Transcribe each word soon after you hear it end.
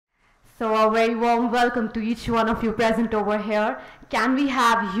So a very warm welcome to each one of you present over here. Can we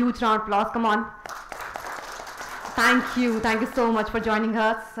have a huge round of applause? Come on. Thank you so much for joining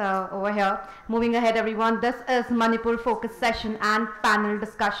us over here. Moving ahead everyone, this is Manipur focus session and panel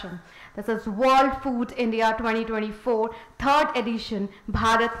discussion. This is World Food India 2024, third edition,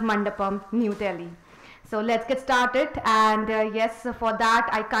 Bharat Mandapam, New Delhi. So let's get started, and yes, for that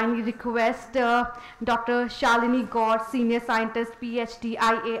I kindly request Dr. Shalini Gaur, Senior Scientist, PhD,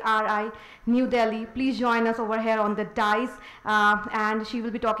 IARI, New Delhi. Please join us over here on the dais, and she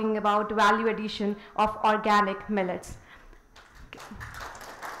will be talking about value addition of organic millets. Okay.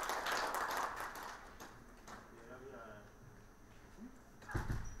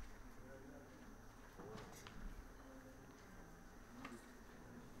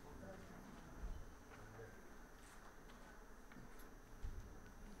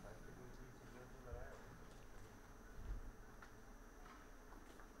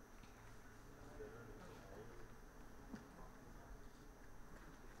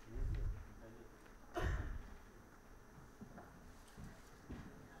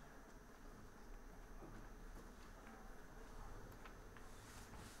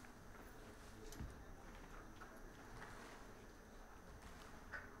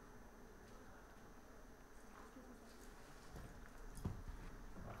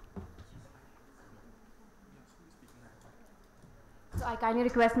 So I kindly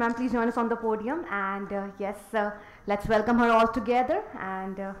request ma'am, please join us on the podium, and yes, let's welcome her all together,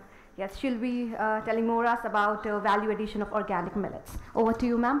 and yes, she'll be telling more us about value addition of organic millets. Over to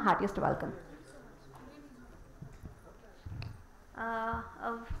you ma'am, heartiest welcome. A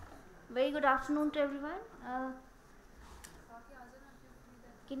very good afternoon to everyone.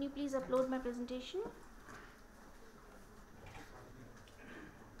 Can you please upload my presentation?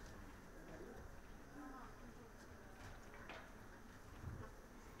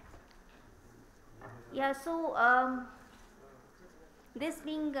 Yeah, so this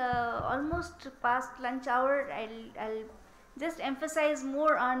being almost past lunch hour, I'll just emphasize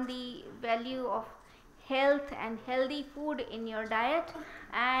more on the value of health and healthy food in your diet,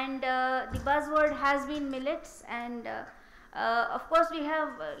 and the buzzword has been millets, and of course we have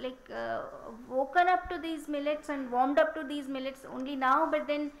woken up to these millets and warmed up to these millets only now, but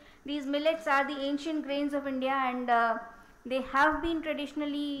then these millets are the ancient grains of India, and they have been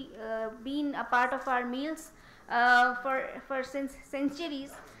traditionally been a part of our meals for since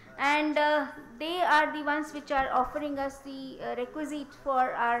centuries, and they are the ones which are offering us the requisite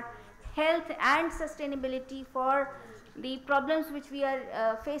for our health and sustainability for the problems which we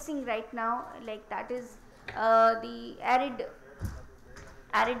are facing right now, like that is the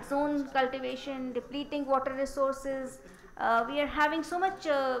arid zone cultivation, depleting water resources. We are having so much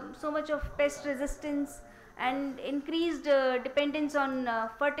of pest resistance and increased dependence on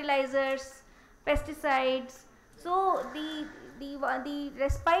fertilizers, pesticides. So the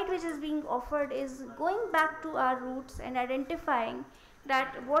respite which is being offered is going back to our roots and identifying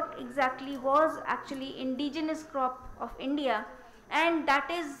that what exactly was actually indigenous crop of India, and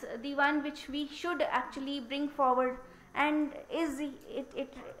that is the one which we should actually bring forward, and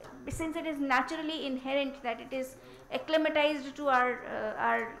since it is naturally inherent that it is acclimatized to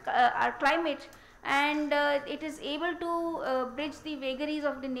our climate, and it is able to bridge the vagaries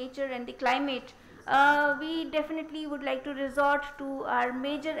of the nature and the climate, we definitely would like to resort to our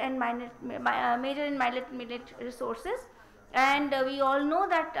major and minor millet resources. And we all know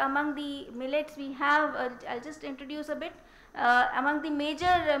that among the millets we have, I'll just introduce a bit, among the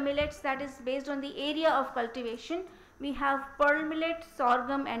major millets that is based on the area of cultivation, we have pearl millet,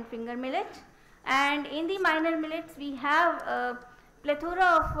 sorghum and finger millet, and in the minor millets we have plethora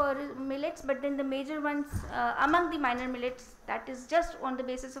of millets, but then the major ones among the minor millets that is just on the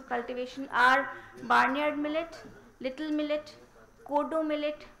basis of cultivation are barnyard millet, little millet, kodo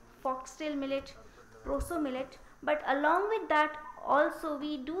millet, foxtail millet, proso millet. But along with that also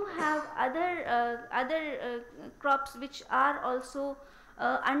we do have other crops which are also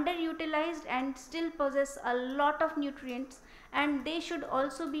underutilized and still possess a lot of nutrients, and they should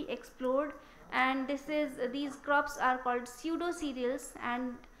also be explored. And these crops are called pseudo cereals,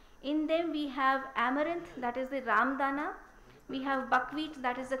 and in them we have amaranth, that is the ramdana, we have buckwheat,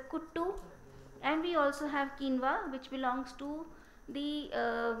 that is the kuttu, and we also have quinoa, which belongs to the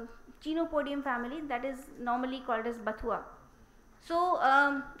chenopodium family, that is normally called as bathua. So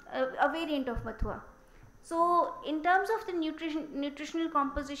a variant of bathua. So in terms of the nutritional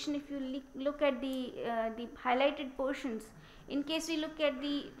composition, if you look at the highlighted portions, in case we look at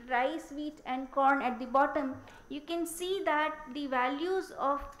the rice, wheat and corn at the bottom, you can see that the values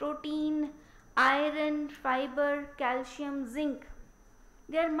of protein, iron, fiber, calcium, zinc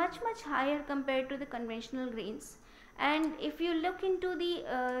they are much higher compared to the conventional grains. And if you look into the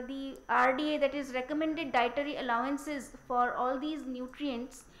RDA, that is recommended dietary allowances for all these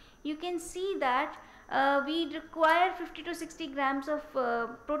nutrients, you can see that we require 50 to 60 grams of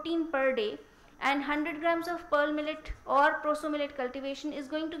protein per day, and 100 grams of pearl millet or proso millet cultivation is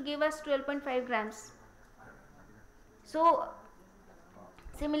going to give us 12.5 grams. So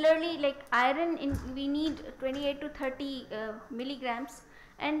similarly, like iron, we need 28 to 30 milligrams,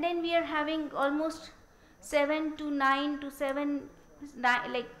 and then we are having almost 7 to 9 to 7,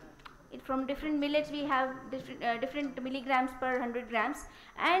 like from different millets we have different milligrams per 100 grams.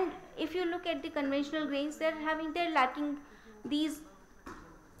 And if you look at the conventional grains, they're lacking these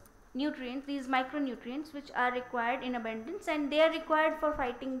nutrients, these micronutrients, which are required in abundance, and they are required for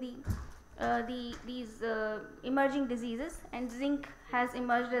fighting these emerging diseases, and zinc has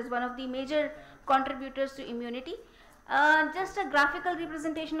emerged as one of the major contributors to immunity. Just a graphical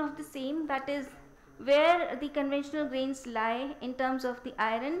representation of the same, that is where the conventional grains lie in terms of the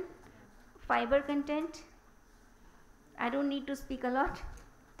iron, fiber content. I don't need to speak a lot,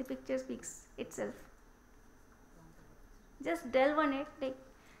 the picture speaks itself. Just delve on it, like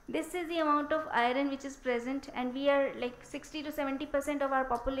this is the amount of iron which is present, and we are like 60 to 70% of our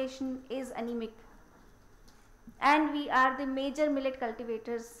population is anemic, and we are the major millet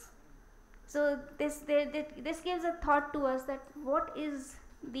cultivators. So this gives a thought to us that what is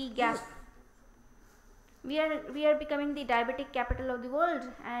the gap. We are becoming the diabetic capital of the world,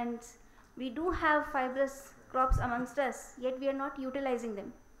 and we do have fibrous crops amongst us, yet we are not utilizing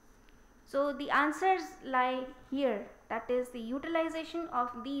them. So the answers lie here, that is the utilization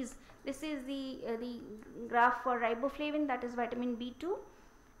of these. This is the graph for riboflavin, that is vitamin B2,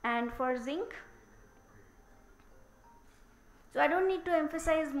 and for zinc. So I don't need to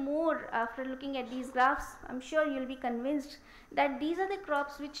emphasize more after looking at these graphs. I'm sure you'll be convinced that these are the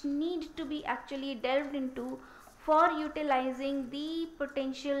crops which need to be actually delved into for utilizing the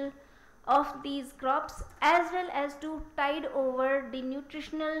potential of these crops, as well as to tide over the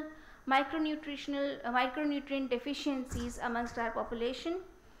nutritional, micronutrient deficiencies amongst our population.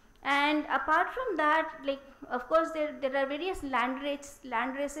 And apart from that, like of course there are various land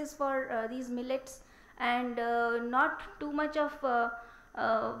races for these millets, and not too much of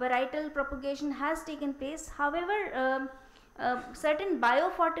varietal propagation has taken place. However, certain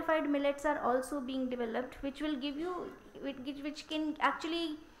biofortified millets are also being developed, which will give you, which can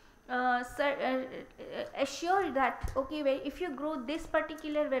actually assure that okay, if you grow this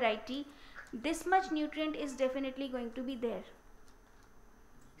particular variety, this much nutrient is definitely going to be there.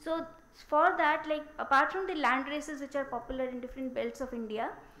 So for that, like apart from the land races which are popular in different belts of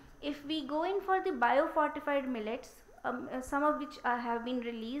India, if we go in for the biofortified millets, some of which have been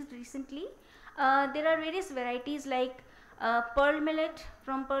released recently, there are various varieties like pearl millet.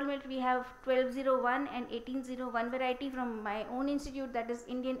 From pearl millet we have 1201 and 1801 variety from my own institute, that is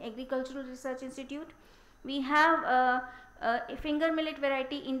Indian Agricultural Research Institute. We have a finger millet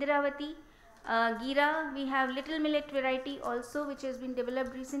variety Indiravati, Gira. We have little millet variety also, which has been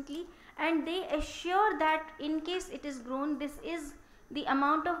developed recently, and they assure that in case it is grown, this is the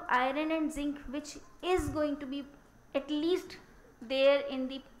amount of iron and zinc which is going to be at least there in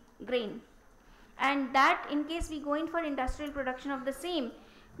the grain, and that in case we go in for industrial production of the same,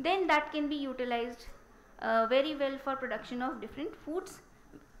 then that can be utilized very well for production of different foods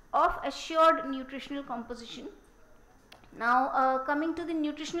of assured nutritional composition. Now coming to the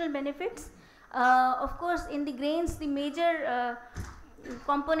nutritional benefits, of course in the grains the major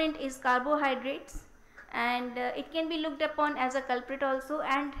component is carbohydrates, and it can be looked upon as a culprit also,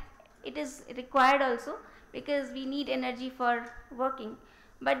 and it is required also because we need energy for working.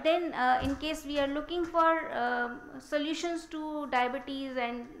 But then in case we are looking for solutions to diabetes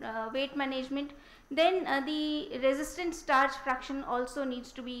and weight management, then the resistant starch fraction also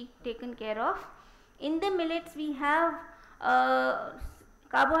needs to be taken care of. In the millets we have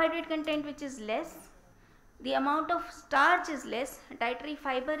carbohydrate content which is less, the amount of starch is less, dietary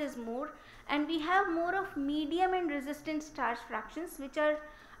fiber is more, and we have more of medium and resistant starch fractions which are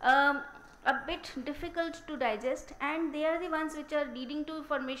a bit difficult to digest, and they are the ones which are leading to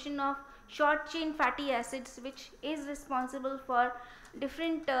formation of short chain fatty acids, which is responsible for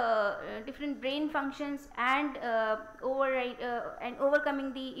different brain functions and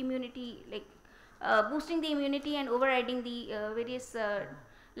overcoming the immunity, like boosting the immunity and overriding the various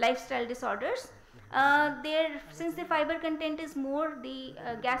lifestyle disorders. Since the fiber content is more, the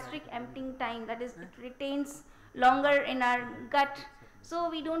gastric emptying time, that is, it retains longer in our gut,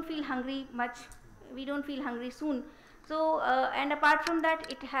 so we don't feel hungry much, we don't feel hungry soon. So and apart from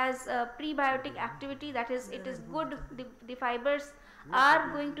that, it has prebiotic activity, that is, it is good, the fibers are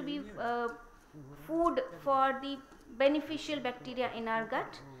going to be food for the beneficial bacteria in our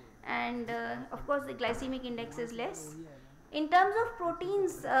gut, and of course the glycemic index is less. In terms of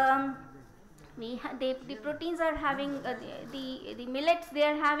proteins, the proteins are having the millets, they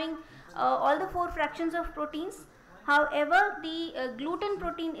are having all the 4 fractions of proteins. However, the gluten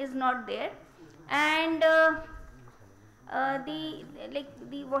protein is not there, and the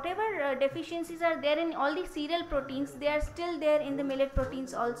whatever deficiencies are there in all the cereal proteins, they are still there in the millet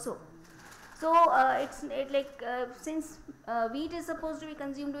proteins also. So since wheat is supposed to be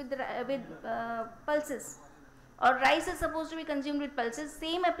consumed with pulses, or rice is supposed to be consumed with pulses,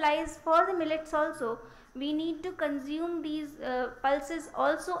 same applies for the millets also. We need to consume these pulses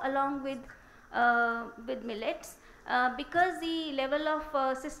also along with millets, because the level of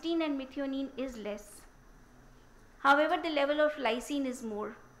cysteine and methionine is less. However, the level of lysine is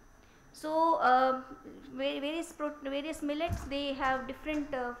more. So various millets, they have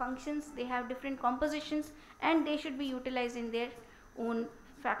different functions, they have different compositions, and they should be utilized in their own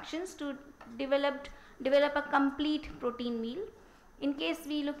fractions to develop a complete protein meal. In case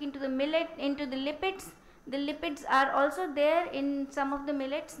we look into the the lipids are also there in some of the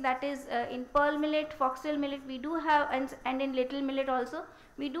millets, that is in pearl millet, foxtail millet we do have, and in little millet also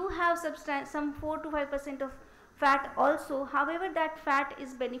we do have some 4 to 5% of fat also. However, that fat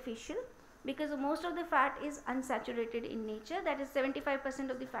is beneficial because most of the fat is unsaturated in nature, that is 75%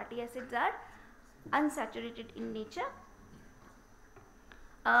 of the fatty acids are unsaturated in nature.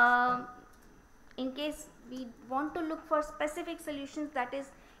 In case we want to look for specific solutions, that is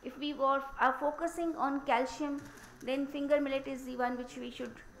if we are focusing on calcium, then finger millet is the one which we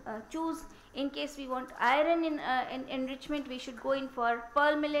should choose. In case we want iron in enrichment, we should go in for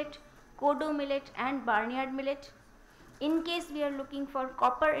pearl millet, kodo millet and barnyard millet. In case we are looking for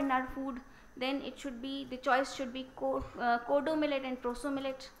copper in our food, then the choice should be kodo millet and proso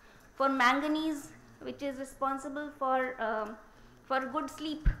millet. For manganese, which is responsible for good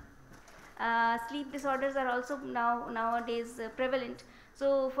sleep, sleep disorders are also nowadays prevalent.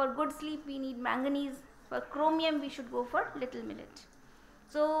 So for good sleep we need manganese. For chromium we should go for little millet.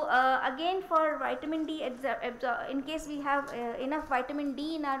 So again, for vitamin D, in case we have enough vitamin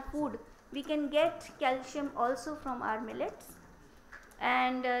D in our food, we can get calcium also from our millets.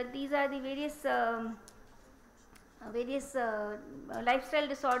 And these are the various lifestyle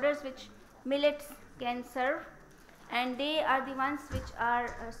disorders which millets can serve, and they are the ones which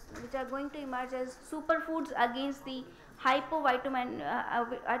are going to emerge as superfoods against the hypovitamin,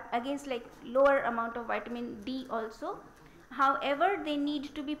 against like lower amount of vitamin D also. However, they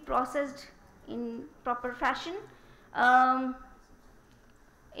need to be processed in proper fashion.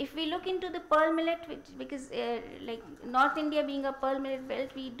 If we look into the pearl millet, because like North India being a pearl millet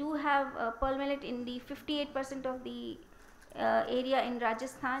belt, we do have pearl millet in the 58% of the area in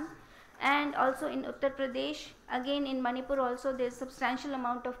Rajasthan, and also in Uttar Pradesh. Again in Manipur also there is substantial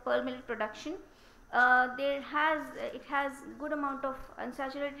amount of pearl millet production. It has good amount of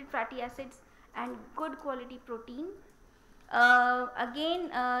unsaturated fatty acids and good quality protein.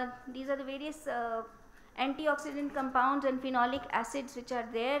 These are the various antioxidant compounds and phenolic acids which are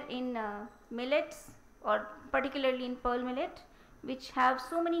there in millets, or particularly in pearl millet, which have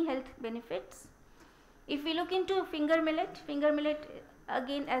so many health benefits. If we look into finger millet,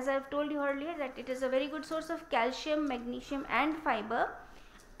 again, as I have told you earlier, that it is a very good source of calcium, magnesium and fiber,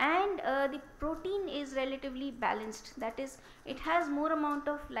 and the protein is relatively balanced, that is it has more amount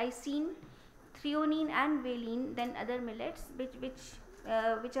of lysine, threonine and valine than other millets,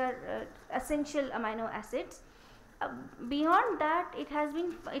 which are essential amino acids. Beyond that,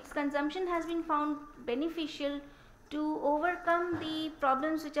 its consumption has been found beneficial to overcome the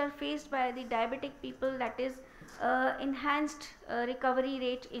problems which are faced by the diabetic people, that is enhanced recovery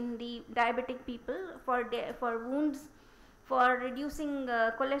rate in the diabetic people for wounds, for reducing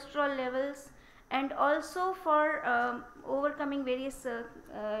cholesterol levels, and also for overcoming various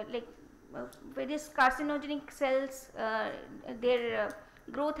various carcinogenic cells, their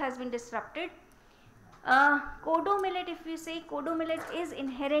growth has been disrupted. Kodo millet, if we say, kodo millet is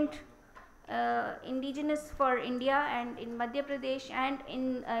inherent indigenous for India and in Madhya Pradesh and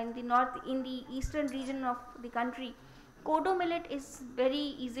in the eastern region of the country. Kodo millet is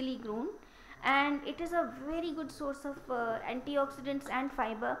very easily grown, and it is a very good source of antioxidants and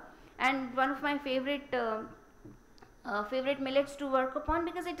fiber, and one of my favorite millets to work upon,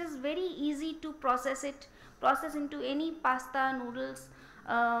 because it is very easy to process into any pasta, noodles,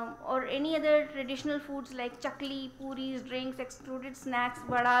 or any other traditional foods like chakli, puris, drinks, extruded snacks,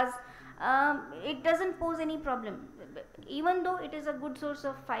 vadas. it doesn't pose any problem, even though it is a good source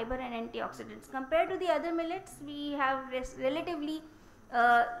of fiber and antioxidants. Compared to the other millets, we have relatively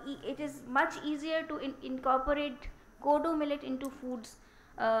it is much easier to incorporate kodo millet into foods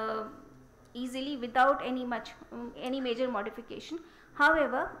easily without any major modification.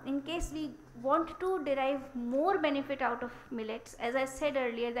 However, in case we want to derive more benefit out of millets, as I said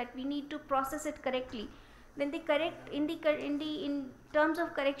earlier, that we need to process it correctly, then in terms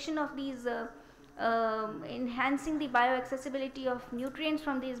of correction of these enhancing the bioaccessibility of nutrients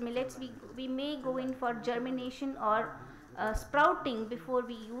from these millets, we may go in for germination or sprouting before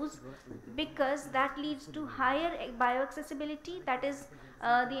we use, because that leads to higher bioaccessibility, that is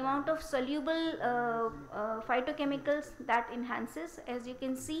the amount of soluble phytochemicals that enhances. As you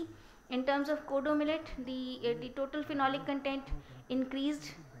can see, in terms of kodo millet, the total phenolic content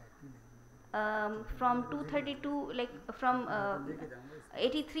increased from 232, like from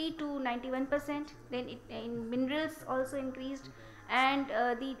 83 to 91%. Then in minerals also increased, and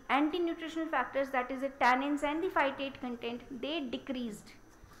the anti-nutritional factors, that is the tannins and the phytate content, they decreased,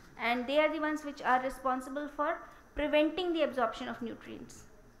 and they are the ones which are responsible for preventing the absorption of nutrients.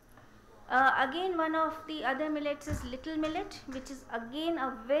 Again, one of the other millets is little millet, which is again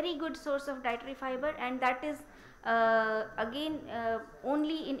a very good source of dietary fiber, and that is again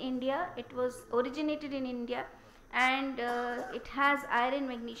only in India. It was originated in India, and it has iron,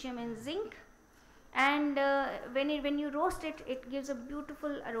 magnesium and zinc, and when you roast it, it gives a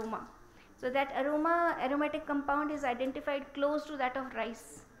beautiful aroma. So that aromatic compound is identified close to that of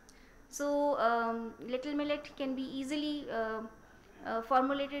rice. So little millet can be easily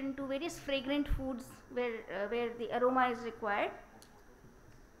formulated into various fragrant foods where the aroma is required.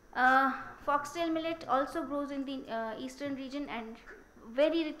 Foxtail millet also grows in the eastern region, and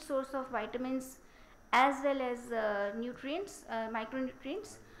very rich source of vitamins as well as nutrients,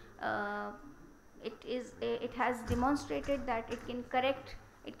 micronutrients. It has demonstrated that it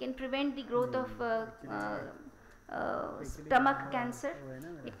can prevent the growth of stomach cancer,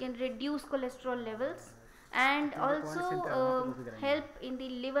 it can reduce cholesterol levels, and also help in the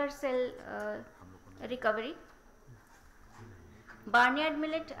liver cell recovery. Barnyard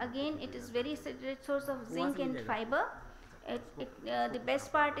millet, again, it is very rich source of zinc and fiber. The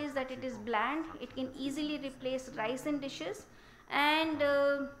best part is that it is bland, it can easily replace rice in dishes, and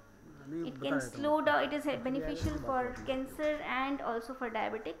it can slow down, it is beneficial for cancer and also for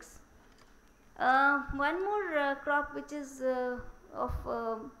diabetics. One more crop which is of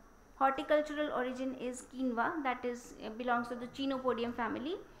horticultural origin is quinoa, that is belongs to the Chenopodium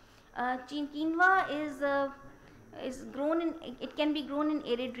family. Quinoa is grown in, it can be grown in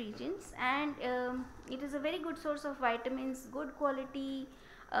arid regions, and it is a very good source of vitamins, good quality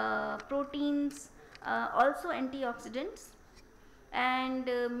proteins, also antioxidants and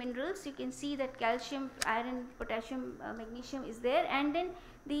minerals. You can see that calcium, iron, potassium, magnesium is there, and then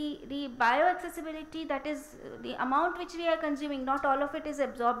the bioaccessibility, that is the amount which we are consuming, not all of it is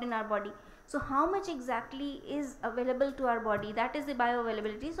absorbed in our body. So how much exactly is available to our body, that is the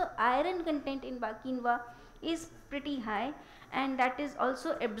bioavailability. So iron content in quinoa is pretty high, and that is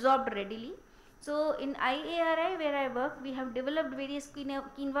also absorbed readily. So in IARI, where I work, we have developed various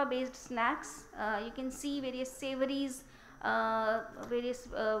quinoa based snacks. You can see various savories, various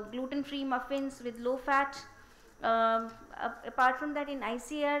gluten free muffins with low fat. Apart from that, in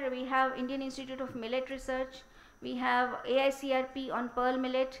ICR we have Indian Institute of Millet Research, we have AICRP on pearl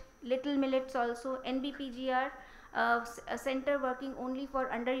millet, little millets also, NBPGR, a center working only for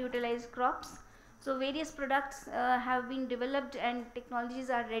underutilized crops. So various products have been developed, and technologies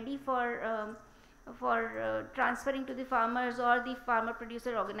are ready for transferring to the farmers or the farmer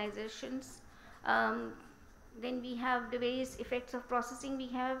producer organizations. Then we have the various effects of processing we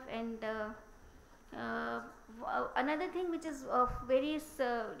have, and another thing which is of various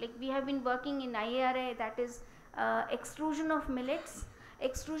like we have been working in IARI, that is extrusion of millets.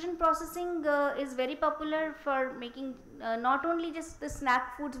 Extrusion processing is very popular for making not only just the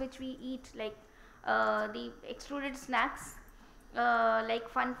snack foods which we eat, like the extruded snacks like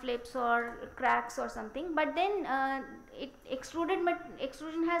fun flips or cracks or something, but then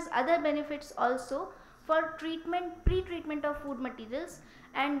extrusion has other benefits also for pre-treatment of food materials,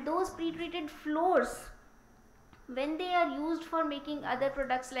 and those pre-treated flours, when they are used for making other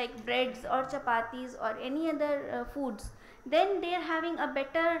products like breads or chapatis or any other foods, then they are having a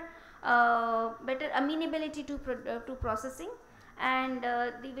better amenability to processing, and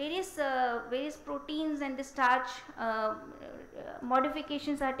the various proteins and the starch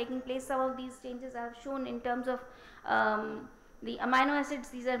modifications are taking place. Some of these changes I have shown in terms of the amino acids,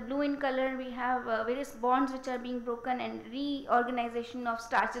 these are blue in color. We have various bonds which are being broken and reorganization of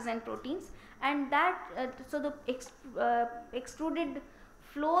starches and proteins, and that so the extruded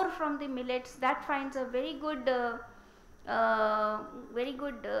flour from the millets, that finds a very good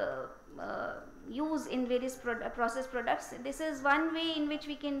use in various processed products. This is one way in which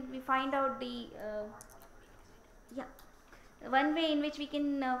we find out the one way in which we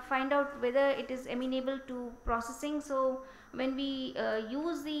can find out whether it is amenable to processing. So when we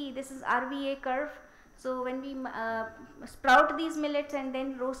use this is RVA curve. So when we sprout these millets and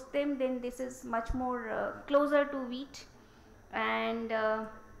then roast them, then this is much more closer to wheat. And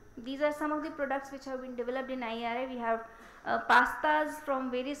these are some of the products which have been developed in IARI. We have pastas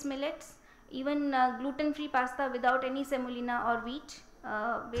from various millets, even gluten-free pasta without any semolina or wheat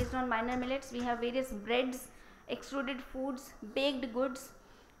based on minor millets. We have various breads, extruded foods, baked goods,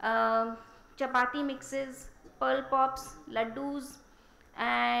 chapati mixes, pearl pops, laddus,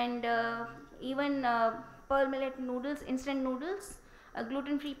 and even pearl millet noodles, instant noodles,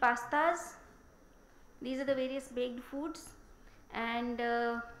 gluten-free pastas. These are the various baked foods, and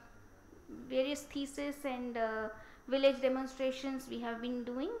various thesis and village demonstrations we have been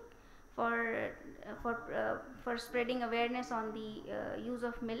doing for spreading awareness on the use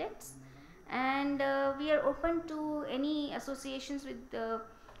of millets. And we are open to any associations with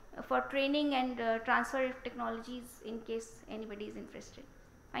for training and transfer of technologies in case anybody is interested.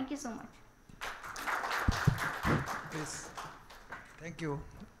 Thank you so much. Yes, thank you.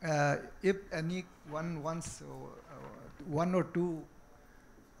 If anyone wants one or two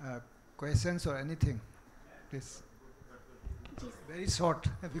questions or anything, please. Very short,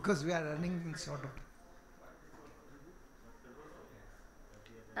 because we are running short of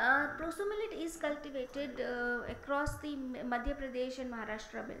time. Proso millet is cultivated across the Madhya Pradesh and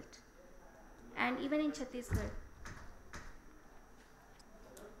Maharashtra belt, and even in Chhattisgarh.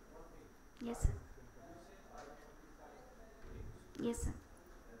 Yes, sir. Yes, sir.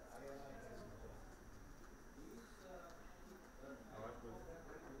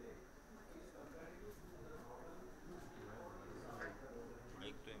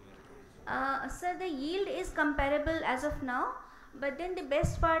 Sir, the yield is comparable as of now, but then the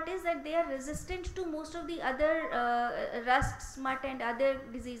best part is that they are resistant to most of the other rust, smut and other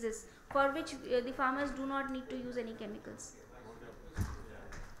diseases, for which the farmers do not need to use any chemicals.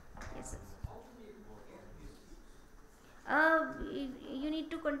 Yes, sir. You need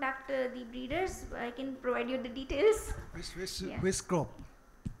to contact the breeders. I can provide you the details. Which crop?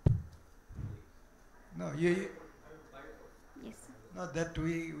 No, you. Yes, sir. No, that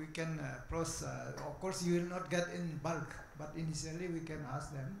we can process. Of course, you will not get in bulk, but initially we can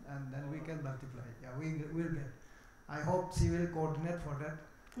ask them, and then we can multiply. Yeah, we will get. I hope she will coordinate for that.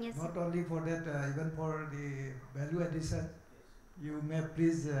 Yes, not sir. only for that, even for the value addition. You may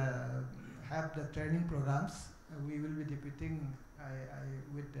please have the training programs. We will be repeating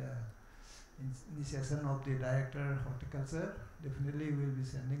with the initiation of the director horticulture. Definitely, we will be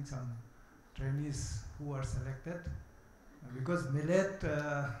sending some trainees who are selected. Because millet,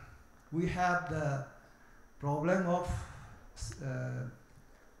 we have the problem of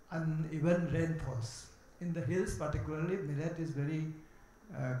uneven rainfalls. In the hills particularly, millet is very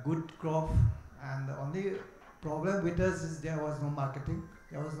good crop, and the only problem with us is there was no marketing,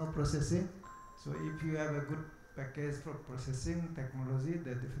 there was no processing. So if you have a good package for processing technology,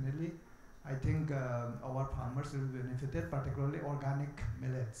 then definitely I think our farmers will be benefited, particularly organic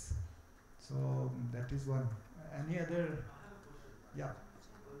millets. So that is one. Any other? Yeah.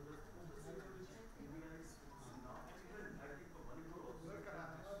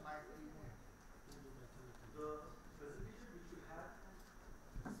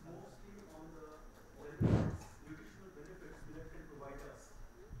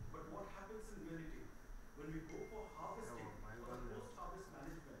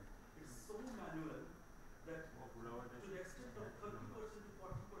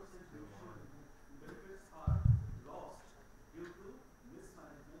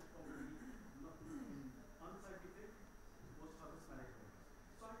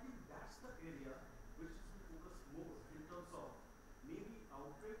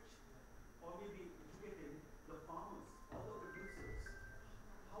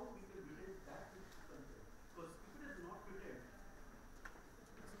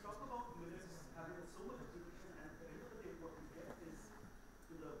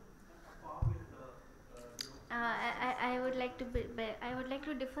 I would like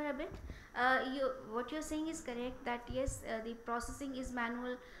to differ a bit. What you're saying is correct, that yes, the processing is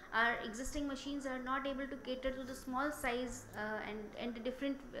manual. Our existing machines are not able to cater to the small size and the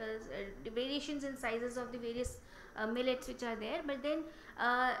different the variations in sizes of the various millets which are there. But then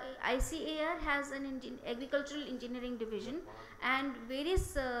ICAR has an agricultural engineering division, and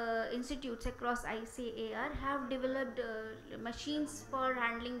various institutes across ICAR have developed machines for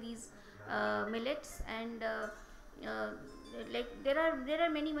handling these millets, and like there are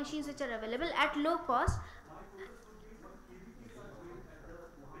many machines which are available at low cost.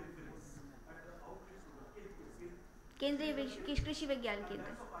 केंद्रीय कृषि विज्ञान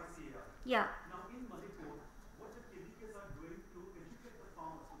केंद्र. Yeah.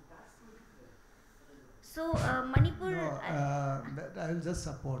 So Manipur. No, I will just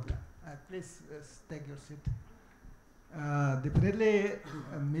support. Please take your seat. Definitely,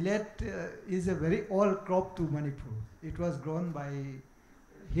 millet is a very old crop to Manipur. It was grown by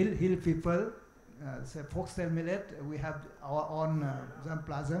hill people. Say foxtail millet. We have our own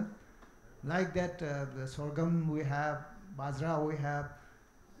germplasm. Like that, the sorghum we have, bajra we have,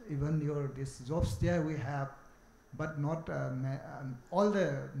 even this jobstia we have, but not all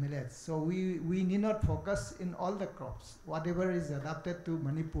the millets. So we need not focus in all the crops. Whatever is adapted to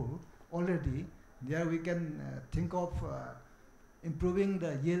Manipur already, there we can think of improving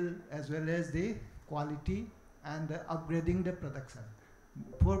the yield as well as the quality and upgrading the production.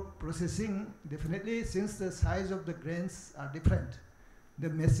 For processing, definitely, since the size of the grains are different, the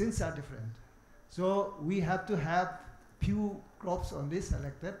machines are different. So we have to have few crops only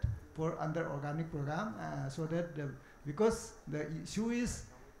selected for under organic program, so that because the issue is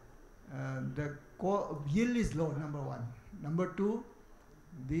the yield is low, number one. Number two,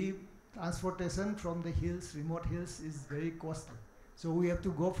 the transportation from the hills, remote hills, is very costly. So we have to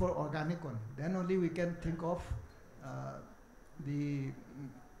go for organic one. Then only we can think of the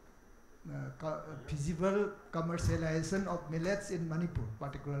feasible commercialization of millets in Manipur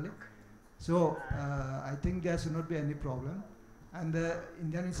particularly. So I think there should not be any problem. And the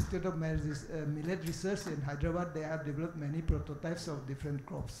Indian Institute of Millet Research in Hyderabad, they have developed many prototypes of different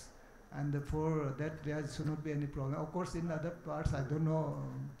crops. And for that, there should not be any problem. Of course, in other parts, I don't know,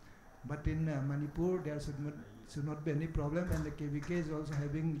 but in Manipur, there should not be any problem. And the KVK is also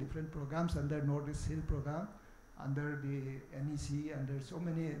having different programs under Northeast Hill program, under the NEC, and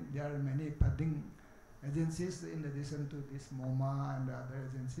there are many funding agencies in addition to this MoMA and other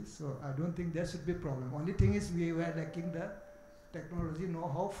agencies. So I don't think there should be problem. Only thing is we were lacking the technology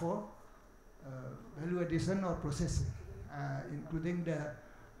know-how for value addition or processing, including the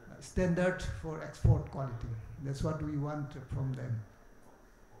standard for export quality. That's what we want from them.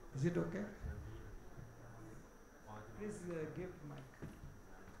 Is it okay? Please give mic.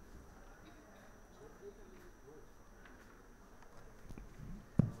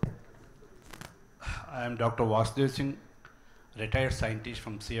 I am Dr. Vasudev Singh, retired scientist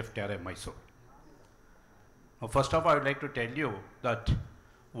from CFTRI, Mysore. Now, first of all, I would like to tell you that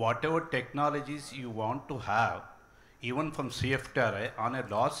whatever technologies you want to have, even from CFTRI, on a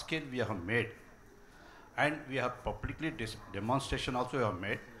large scale we have made, and we have publicly demonstration also we have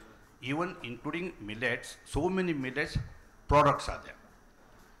made, even including millets, so many millets products are there.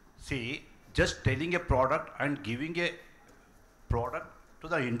 See, just telling a product and giving a product to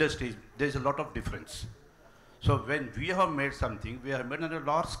the industry, there is a lot of difference. So when we have made something, we have made on a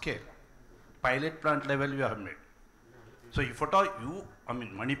large scale. Pilot plant level we have made. So if at all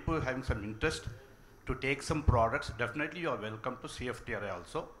Manipur having some interest to take some products, definitely you are welcome to CFTRI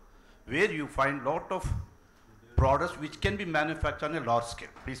also, where you find lot of products which can be manufactured on a large scale.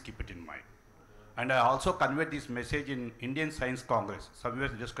 Please keep it in mind. And I also conveyed this message in Indian Science Congress. Somewhere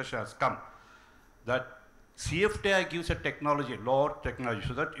the discussion has come that CFTI gives a technology, lot technology,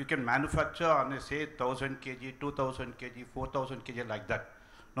 so that you can manufacture on a say 1000 kg, 2000 kg, 4000 kg like that.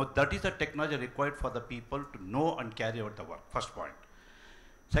 Now that is the technology required for the people to know and carry out the work. First point.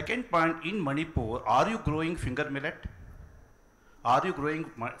 Second point, in Manipur, are you growing finger millet? Are you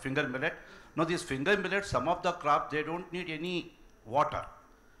growing finger millet? Now this finger millet, some of the crops, they don't need any water.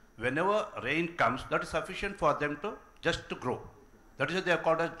 Whenever rain comes, that is sufficient for them to just to grow. That is why they are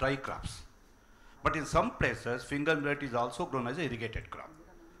called as dry crops. But in some places, finger millet is also grown as an irrigated crop.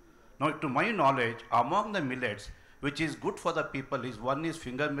 Now, to my knowledge, among the millets, which is good for the people, is one is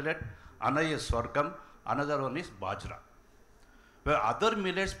finger millet, another is sorghum, another one is bajra. Where other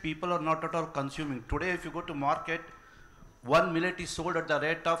millets people are not at all consuming. Today, if you go to market, one millet is sold at the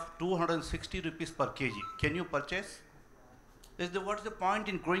rate of 260 rupees per kg. Can you purchase? What's the point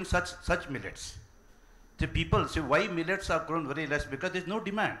in growing such millets? The people say why millets are grown very less, because there is no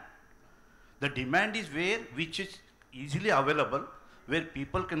demand. The demand is which is easily available, where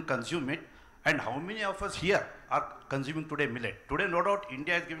people can consume it. And how many of us here are consuming today millet? Today, no doubt,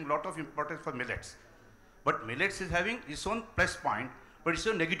 India is giving a lot of importance for millets. But millets is having its own plus point, but its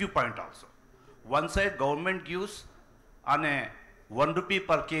own negative point also. One side government gives on a 1 rupee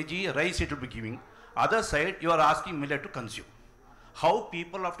per kg rice it will be giving. Other side you are asking millet to consume. How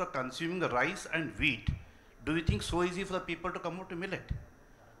people after consuming the rice and wheat, do you think so easy for the people to come out to millet?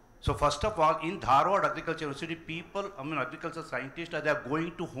 So first of all, in Dharwad Agriculture University, people, agriculture scientists, they are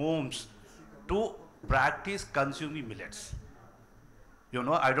going to homes to practice consuming millets. You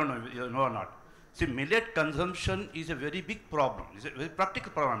know, I don't know, you know or not. See, millet consumption is a very big problem. It's a very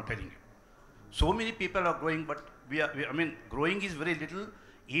practical problem, I'm telling you. So many people are growing, but growing is very little,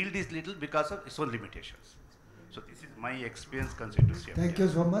 yield is little because of its own limitations. So this is my experience considered. Thank you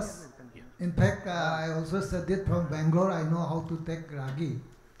so much. Yeah. In fact, I also studied from Bangalore. I know how to take ragi.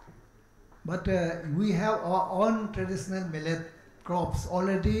 But we have our own traditional millet crops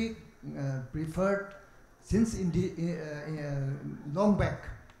already preferred since long back.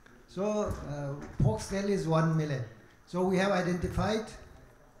 So foxtail is one millet. So we have identified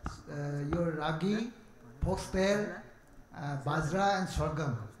your ragi, foxtail, bajra and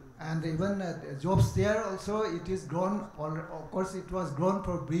sorghum. And even jobs there also it is grown, of course it was grown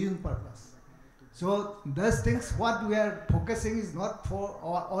for breeding purpose. So those things, what we are focusing is not for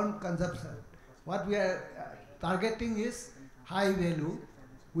our own consumption. What we are targeting is high value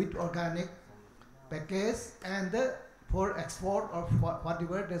with organic package and for export or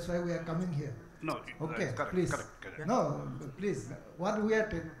whatever. That's why we are coming here. No, okay, correct, please. Correct. No, please. What we are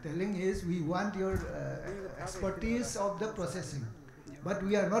telling is we want your expertise of the processing. But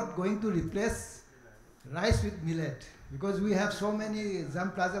we are not going to replace rice with millet because we have so many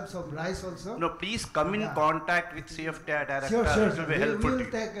germplasms of rice also. No, please come in contact with CFTI director. Sure. It will be helpful. We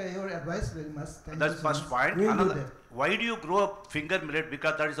will take your advice very much. Thank That's you so first much. point. We'll do Another, that. why do you grow up finger millet?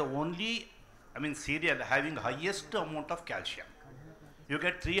 Because that is the only, cereal having highest amount of calcium. You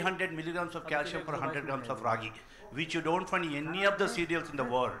get 300 milligrams of calcium per 100 grams of ragi, which you don't find in any of the cereals in the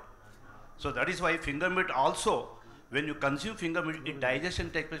world. So that is why finger millet also, when you consume finger millet, its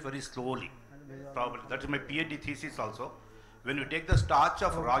digestion takes place very slowly. Probably. That is my PhD thesis also. When you take the starch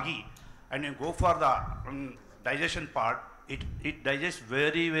of ragi and you go for the digestion part, it digests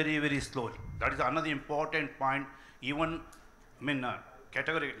very, very, very slowly. That is another important point. Even, labor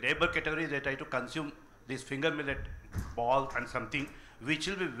category, they try to consume this finger millet ball and something, which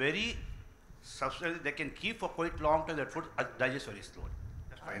will be very substantial. They can keep for quite long time. That food digests very slowly.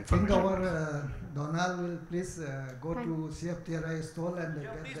 I think our Donald will please go to CFTRI stall and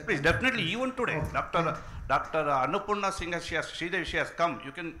please, definitely, even today, Dr. Annapurna Singh, she has come.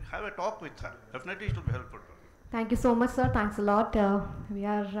 You can have a talk with her. Definitely, it will be helpful. Thank you so much, sir. Thanks a lot. We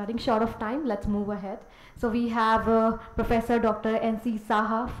are running short of time. Let's move ahead. So we have Professor Dr. N.C.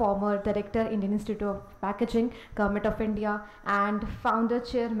 Saha, former Director, Indian Institute of Packaging, Government of India, and Founder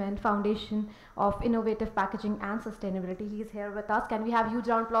Chairman, Foundation of Innovative Packaging and Sustainability. He is here with us. Can we have huge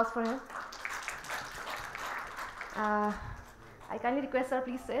round of applause for him? I kindly request, sir,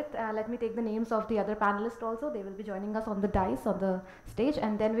 please sit. Let me take the names of the other panelists also. They will be joining us on the dais, on the stage,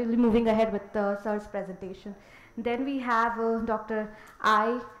 and then we'll be moving ahead with sir's presentation. Then we have Dr.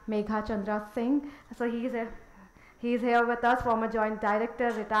 I Meghachandra Singh. So he is here with us, former Joint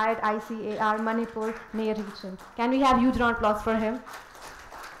Director, retired ICAR Manipur Mayor region. Can we have huge round of applause for him?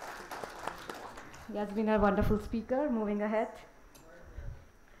 He has been a wonderful speaker. Moving ahead.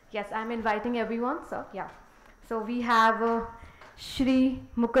 Yes, I'm inviting everyone. So yeah. So we have Shri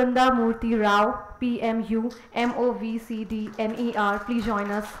Mukunda Murthy Rao, PMU, MOVCD, Please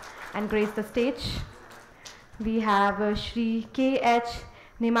join us and grace the stage. We have Shri K.H.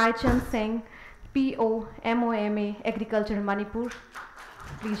 Nimaichand Singh, PO, MOMA, Agriculture Manipur.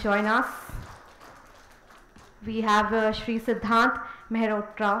 Please join us. We have Shri Siddhant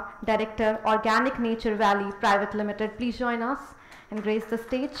Mehrotra, Director, Organic Nature Valley Private Limited. Please join us and grace the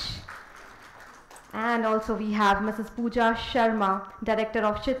stage. And also we have Mrs. Pooja Sharma, Director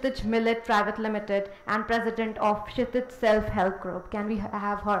of Kshitij Millet Private Limited and President of Kshitij Self-Help Group. Can we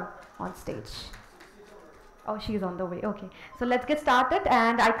have her on stage? Oh, she's on the way. Okay. So let's get started,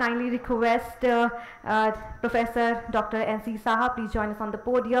 and I kindly request Professor Dr. N.C. Saha, please join us on the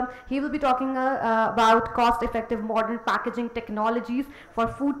podium. He will be talking about cost-effective modern packaging technologies for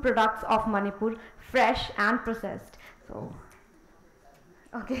food products of Manipur, fresh and processed. So,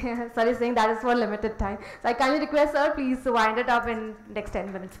 okay, sorry saying that is for limited time. So I kindly request, sir, please wind it up in next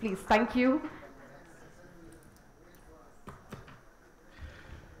 10 minutes, please. Thank you.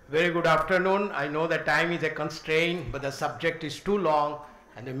 Very good afternoon. I know that time is a constraint, but the subject is too long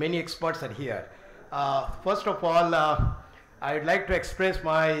and the many experts are here. First of all, I would like to express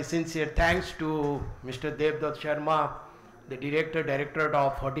my sincere thanks to Mr. Devdutt Sharma, the Directorate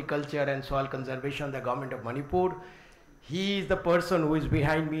of Horticulture and Soil Conservation, the Government of Manipur. He is the person who is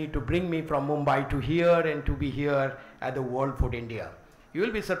behind me to bring me from Mumbai to here and to be here at the World Food India. You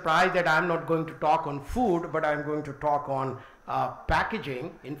will be surprised that I am not going to talk on food, but I am going to talk on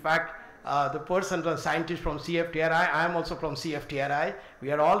packaging. In fact, the person, the scientist from CFTRI, I am also from CFTRI.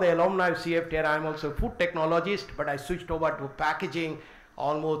 We are all the alumni of CFTRI. I am also a food technologist, but I switched over to packaging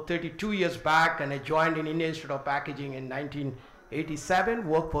almost 32 years back, and I joined in Indian Institute of Packaging in 1987,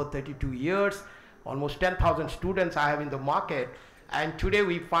 worked for 32 years, almost 10,000 students I have in the market. And today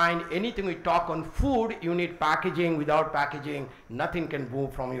we find anything we talk on food, you need packaging. Without packaging, nothing can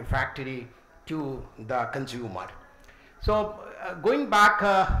move from your factory to the consumer. So going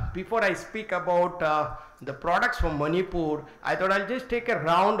back, before I speak about the products from Manipur, I thought I'll just take a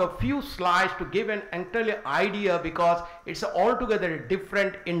round of few slides to give an entirely idea, because it's altogether a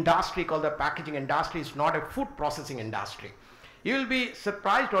different industry called the packaging industry. It's not a food processing industry. You will be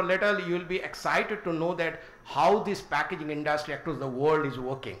surprised, or little you will be excited to know that how this packaging industry across the world is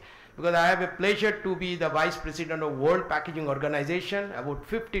working. Because I have a pleasure to be the Vice President of World Packaging Organization. About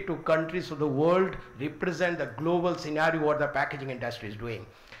 52 countries of the world represent the global scenario what the packaging industry is doing.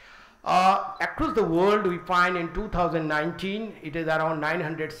 Across the world, we find in 2019, it is around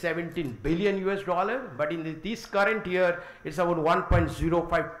 917 billion US dollar, but in this current year, it's about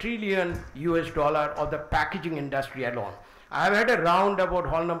 1.05 trillion US dollar of the packaging industry alone. I have had a round about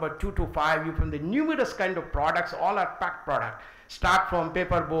hall number 2 to 5. You find the numerous kind of products, all are packed product. Start from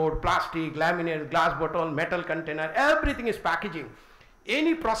paperboard, plastic, laminate, glass bottle, metal container, everything is packaging.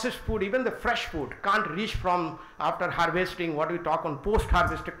 Any processed food, even the fresh food, can't reach from after harvesting, what we talk on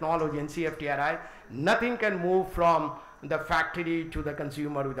post-harvest technology in CFTRI, nothing can move from the factory to the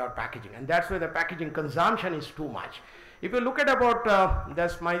consumer without packaging. And that's why the packaging consumption is too much. If you look at about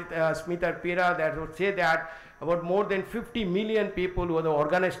Smita Pira, that would say that about more than 50 million people who are the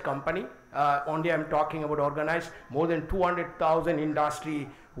organized company, only I'm talking about organized, more than 200,000 industry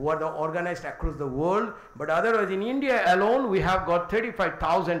who are the organized across the world. But otherwise in India alone, we have got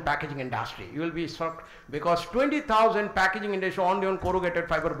 35,000 packaging industry. You will be shocked because 20,000 packaging industry only on corrugated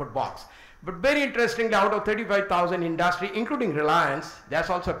fiberboard box. But very interestingly, out of 35,000 industry, including Reliance, that's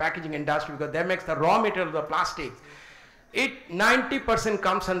also a packaging industry because that makes the raw material of the plastics. 90%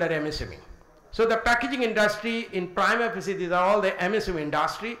 comes under MSME. So the packaging industry in prima facie, these are all the MSME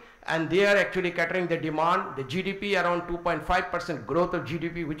industry, and they are actually catering the demand, the GDP around 2.5% growth of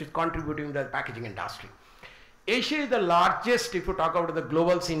GDP, which is contributing to the packaging industry. Asia is the largest, if you talk about the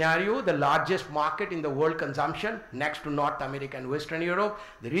global scenario, the largest market in the world consumption next to North America and Western Europe.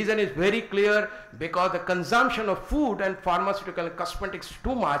 The reason is very clear, because the consumption of food and pharmaceutical and cosmetics is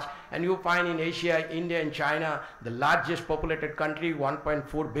too much, and you find in Asia, India and China, the largest populated country,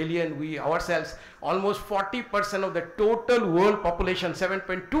 1.4 billion, we ourselves, almost 40% of the total world population,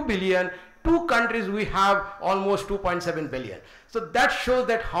 7.2 billion, two countries we have almost 2.7 billion. So that shows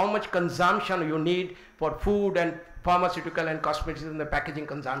that how much consumption you need for food and pharmaceutical and cosmetics, and the packaging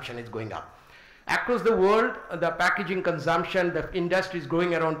consumption is going up. Across the world, the packaging consumption, the industry is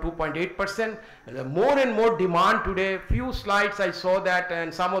growing around 2.8%. More and more demand today. Few slides I saw that,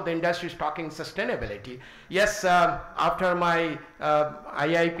 and some of the industries talking sustainability. Yes, after my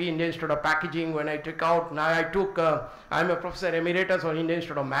IIP, Indian Institute of Packaging, when I took out, now I'm a professor emeritus on Indian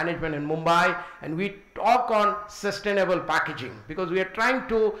Institute of Management in Mumbai, and we talk on sustainable packaging because we are trying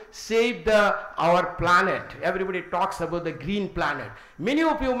to save our planet. Everybody talks about the green planet. Many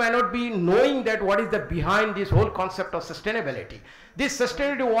of you may not be knowing that what is the behind this whole concept of sustainability. This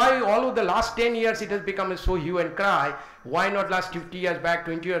sustainability, why all of the last 10 years it has become a so hue and cry. Why not last 50 years back,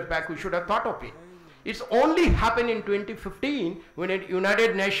 20 years back, we should have thought of it. It's only happened in 2015 when the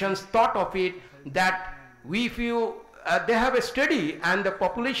United Nations thought of it, that we feel they have a study, and the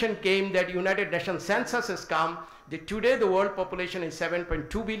population came, that United Nations census has come. Today the world population is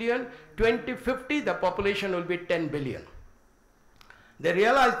 7.2 billion. 2050 the population will be 10 billion. They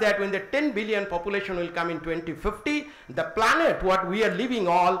realized that when the 10 billion population will come in 2050, the planet, what we are living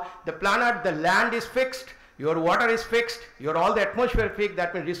all, the planet, the land is fixed, your water is fixed, your all the atmosphere is fixed,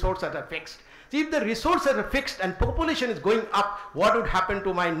 that means resources are fixed. See, if the resources are fixed and population is going up, what would happen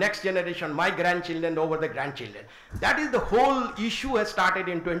to my next generation, my grandchildren over the grandchildren? That is the whole issue has started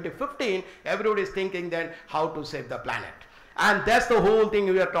in 2015. Everybody is thinking then how to save the planet. And that's the whole thing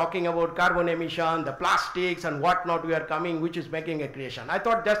we are talking about, carbon emission, the plastics and whatnot we are coming, which is making a creation. I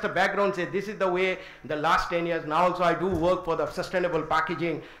thought just the background says this is the way the last 10 years. Now also I do work for the sustainable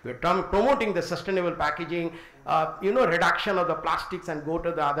packaging. We're promoting the sustainable packaging, reduction of the plastics and go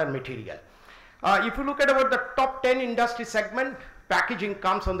to the other material. If you look at about the top 10 industry segment, packaging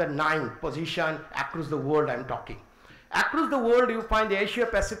comes on the 9th position across the world I'm talking. Across the world, you find the Asia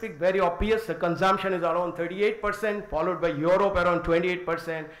Pacific very obvious. The consumption is around 38%, followed by Europe around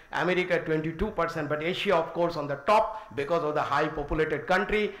 28%, America 22%, but Asia, of course, on the top because of the high populated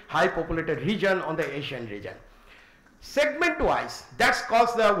country, high populated region on the Asian region. Segment-wise, that's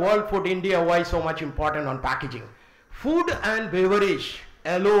caused the World Food India why so much important on packaging. Food and beverage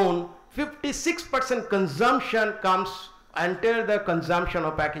alone, 56% consumption comes under the consumption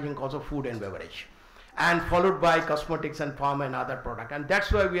of packaging cause of food and beverage, and followed by cosmetics and pharma and other product. And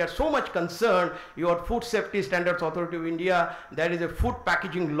that's why we are so much concerned. Your Food Safety Standards Authority of India, there is a food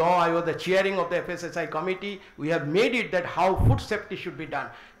packaging law. I was the chairing of the FSSI committee. We have made it that how food safety should be done.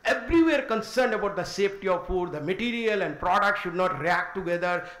 Everywhere concerned about the safety of food, the material and product should not react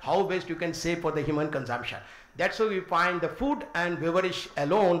together, how best you can save for the human consumption. That's why we find the food and beverage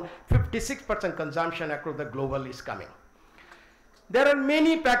alone, 56% consumption across the global is coming. There are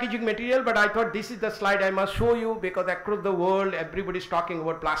many packaging material, but I thought this is the slide I must show you because across the world, everybody is talking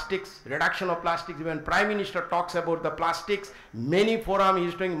about plastics, reduction of plastics. Even Prime Minister talks about the plastics. Many forum he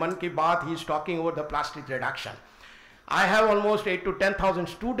is doing Man Ki Baat, he is talking about the plastic reduction. I have almost 8 to 10,000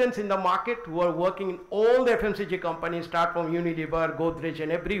 students in the market who are working in all the FMCG companies, start from Unilever, Godrej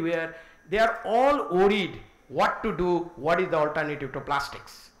and everywhere. They are all worried what to do, what is the alternative to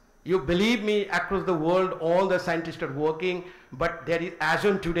plastics. You believe me, across the world, all the scientists are working, but there is, as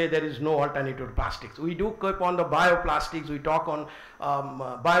on today, there is no alternative to plastics. We do keep on the bioplastics, we talk on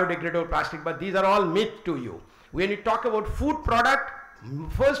biodegradable plastic, but these are all myth to you. When you talk about food product,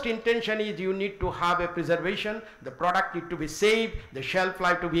 first intention is you need to have a preservation, the product need to be saved, the shelf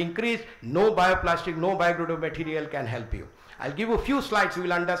life to be increased, no bioplastic, no biodegradable material can help you. I'll give you a few slides, you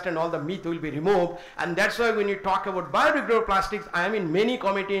will understand all the myth will be removed, and that's why when you talk about biodegradable plastics, I am in many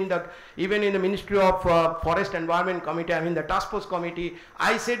committee, even in the Ministry of Forest Environment Committee, I am in the Task Force Committee.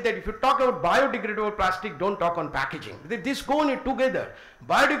 I said that if you talk about biodegradable plastic, don't talk on packaging. This go together.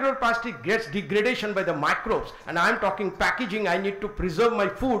 Biodegradable plastic gets degradation by the microbes, and I am talking packaging, I need to preserve my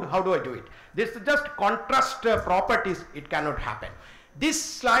food, how do I do it? This is just contrast properties, it cannot happen. This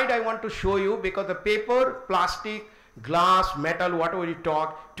slide I want to show you because the paper, plastic, glass, metal, whatever you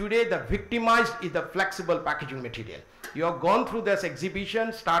talk, today the victimized is the flexible packaging material. You have gone through this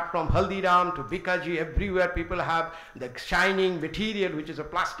exhibition, start from Haldiram to Bikaji, everywhere people have the shining material which is a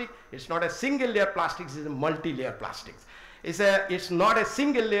plastic. It's not a single layer plastics, it's a multi-layer plastics. It's not a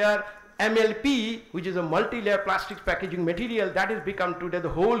single layer MLP, which is a multi-layer plastics packaging material that has become today the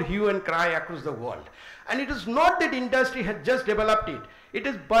whole hue and cry across the world. And it is not that industry has just developed it. It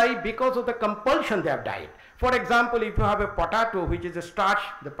is because of the compulsion they have done it. For example, if you have a potato, which is a starch,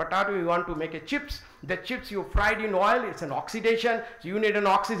 the potato you want to make a chips, the chips you fried in oil, it's an oxidation, so you need an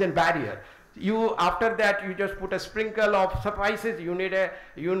oxygen barrier. After that, you just put a sprinkle of spices, you need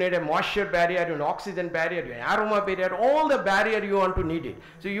a moisture barrier, an oxygen barrier, an aroma barrier, all the barrier you want to need it.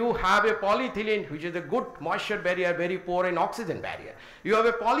 So you have a polyethylene, which is a good moisture barrier, very poor in oxygen barrier. You have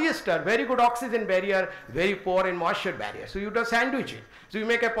a polyester, very good oxygen barrier, very poor in moisture barrier. So you just sandwich it. So you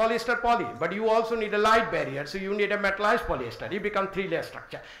make a polyester poly, but you also need a light barrier, so you need a metallized polyester. You become 3-layer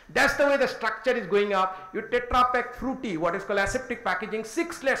structure. That's the way the structure is going up. You Tetra Pak fruity, what is called aseptic packaging,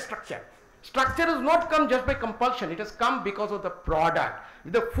 6-layer structure. Structure has not come just by compulsion, it has come because of the product.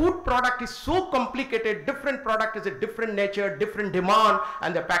 The food product is so complicated, different product is a different nature, different demand,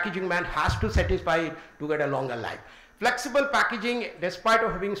 and the packaging man has to satisfy it to get a longer life. Flexible packaging, despite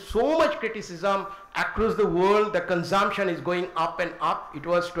of having so much criticism across the world, the consumption is going up and up. It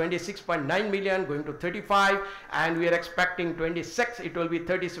was 26.9 million, going to 35, and we are expecting 26, it will be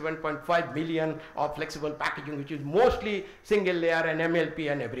 37.5 million of flexible packaging, which is mostly single layer and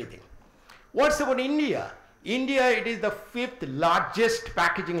MLP and everything. What's about India? India, it is the 5th largest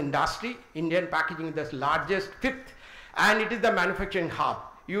packaging industry. Indian packaging is the largest, 5th, and it is the manufacturing hub.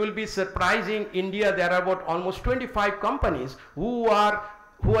 You will be surprising India, there are about almost 25 companies who are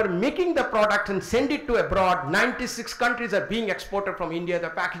making the product and send it to abroad. 96 countries are being exported from India, the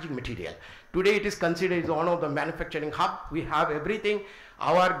packaging material. Today it is considered as one of the manufacturing hub. We have everything.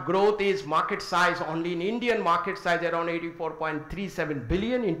 Our growth is market size, only in Indian market size around 84.37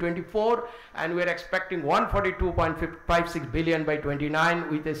 billion in 24, and we are expecting 142.56 billion by 29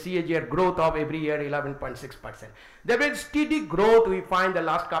 with a CAGR growth of every year 11.6%. There is steady growth we find the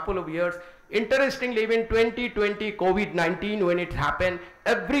last couple of years. Interestingly, even 2020 COVID-19 when it happened,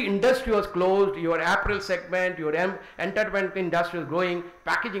 every industry was closed, your apparel segment, your entertainment industry was growing,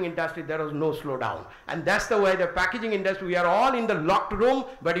 packaging industry, there was no slowdown. And that's the way the packaging industry, we are all in the locked room,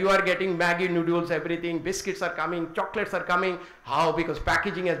 but you are getting Maggi noodles, everything, biscuits are coming, chocolates are coming. How? Because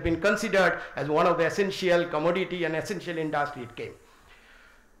packaging has been considered as one of the essential commodity and essential industry it came.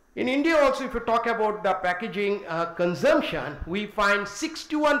 In India also, if you talk about the packaging consumption, we find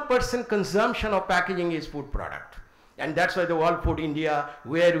 61% consumption of packaging is food product. And that's why the World Food India,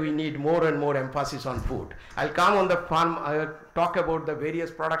 where we need more and more emphasis on food. I'll come on the farm, I'll talk about the various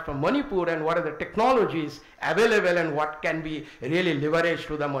products from Manipur and what are the technologies available and what can be really leveraged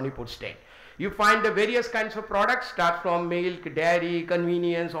to the Manipur state. You find the various kinds of products, start from milk, dairy,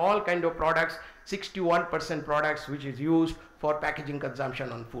 convenience, all kind of products, 61% products which is used for packaging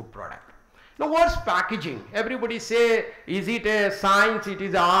consumption on food product. Now what's packaging? Everybody say, is it a science, it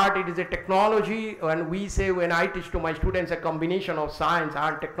is art, it is a technology? And we say, when I teach to my students, a combination of science,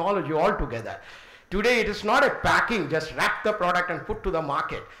 art, technology all together. Today it is not a packing, just wrap the product and put to the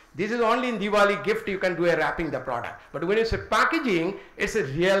market. This is only in Diwali gift you can do a wrapping the product. But when it's a packaging, it's a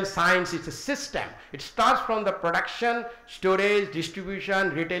real science, it's a system. It starts from the production, storage, distribution,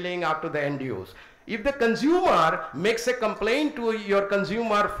 retailing up to the end use. If the consumer makes a complaint to your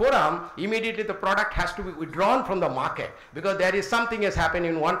consumer forum, immediately the product has to be withdrawn from the market because there is something has happened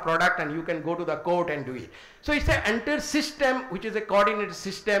in one product and you can go to the court and do it. So it's an entire system which is a coordinated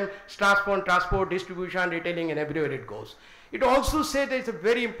system, starts from transport, distribution, retailing and everywhere it goes. It also says that it's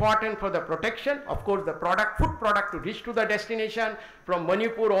very important for the protection. Of course, the product, food product to reach to the destination from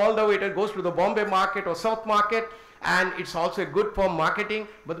Manipur all the way it goes to the Bombay market or South market. And it's also good for marketing,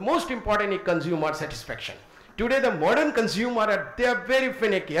 but most important is consumer satisfaction. Today the modern consumer, they are very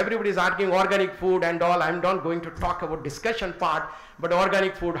finicky. Everybody is asking organic food and all. I'm not going to talk about discussion part, but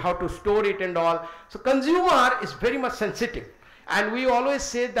organic food, how to store it and all. So consumer is very much sensitive. And we always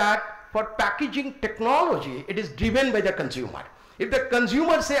say that for packaging technology, it is driven by the consumer. If the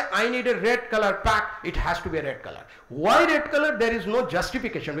consumer say, I need a red color pack, it has to be a red color. Why red color? There is no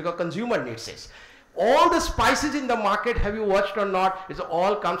justification because consumer needs it. All the spices in the market, have you watched or not, it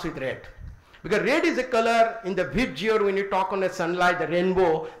all comes with red. Because red is a color in the visual, when you talk on the sunlight, the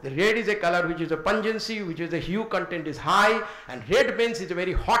rainbow, the red is a color which is a pungency, which is the hue content is high, and red means it's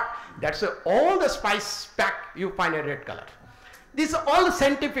very hot. That's why all the spice pack you find a red color. This is all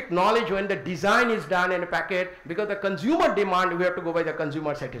scientific knowledge when the design is done in a packet, because the consumer demand, we have to go by the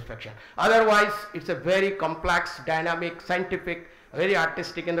consumer satisfaction. Otherwise, it's a very complex, dynamic, scientific, very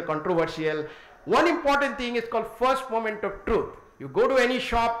artistic and the controversial. One important thing is called first moment of truth. You go to any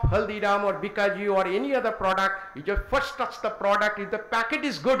shop, Haldiram or Bikaji or any other product, you just first touch the product. If the packet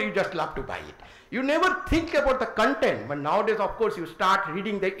is good, you just love to buy it. You never think about the content, but nowadays, of course, you start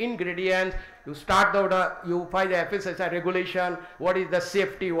reading the ingredients, you start you find the FSSAI regulation, what is the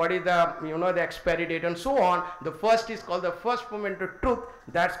safety, what is the, the expiry date and so on. The first is called the first moment of truth,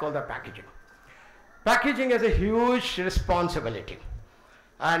 that's called the packaging. Packaging has a huge responsibility.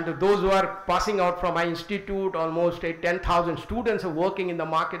 And those who are passing out from my institute, almost 10,000 students are working in the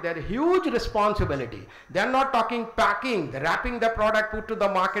market, they have a huge responsibility. They are not talking packing, wrapping the product, put to the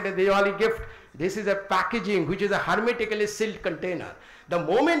market as a Diwali gift. This is a packaging which is a hermetically sealed container. The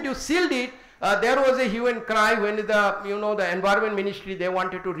moment you sealed it, there was a hue and cry when the Environment Ministry, they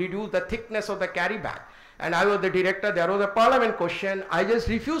wanted to reduce the thickness of the carry bag. And I was the director, there was a parliament question, I just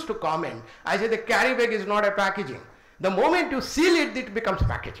refused to comment. I said the carry bag is not a packaging. The moment you seal it, it becomes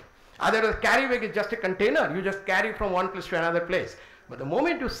packaging. Otherwise, carry bag is just a container. You just carry from one place to another place. But the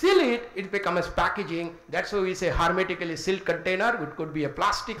moment you seal it, it becomes packaging. That's why we say hermetically sealed container. It could be a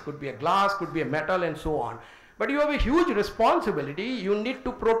plastic, could be a glass, could be a metal and so on. But you have a huge responsibility. You need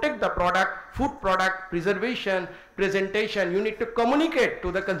to protect the product, food product, preservation, presentation. You need to communicate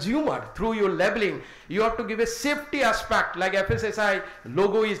to the consumer through your labeling. You have to give a safety aspect, like FSSAI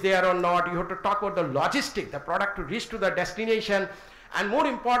logo is there or not. You have to talk about the logistic, the product to reach to the destination. And more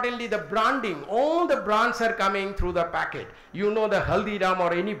importantly, the branding. All the brands are coming through the packet. The Haldiram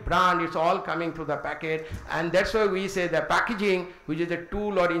or any brand, it's all coming through the packet. And that's why we say the packaging, which is a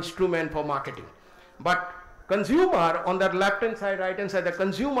tool or instrument for marketing. But consumer, on the left hand side, right hand side, the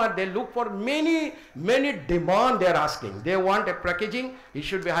consumer, they look for many demand they are asking. They want a packaging, it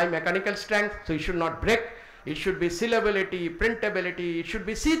should be high mechanical strength, so it should not break. It should be sealability, printability, it should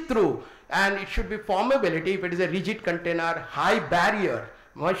be see-through, and it should be formability if it is a rigid container, high barrier,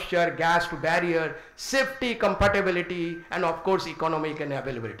 moisture, gas to barrier, safety, compatibility, and of course economic and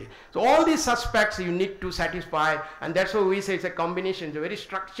availability. So all these aspects you need to satisfy, and that's why we say it's a combination, it's a very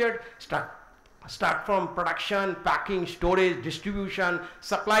structured, start from production, packing, storage, distribution,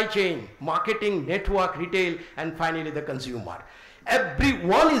 supply chain, marketing, network, retail, and finally the consumer.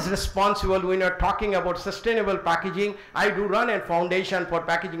 Everyone is responsible when you're talking about sustainable packaging. I do run a foundation for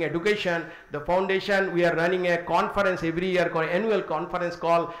packaging education. The foundation, we are running a conference every year, called annual conference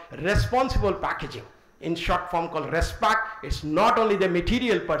called Responsible Packaging. in short form called RESPAC. It's not only the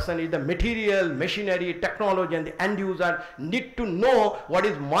material person, it's the material, machinery, technology, and the end user need to know what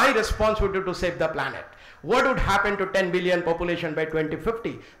is my responsibility to save the planet. What would happen to 10 billion population by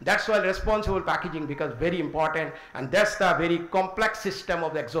 2050? That's why responsible packaging becomes very important, and that's the very complex system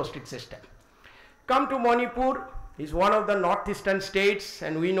of the exhaustive system. Come to Manipur. Is one of the northeastern states,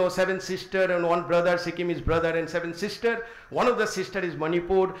 and we know 7 sisters and 1 brother. Sikkim is brother and 7 sisters. One of the sisters is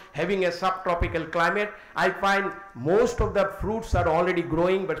Manipur, having a subtropical climate. I find most of the fruits are already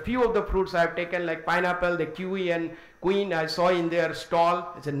growing, but few of the fruits I have taken, like pineapple, the kiwi and queen, I saw in their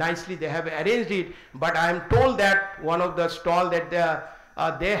stall. It's nicely they have arranged it, but I am told that one of the stall that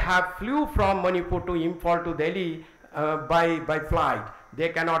they have flew from Manipur to Imphal to Delhi by flight. They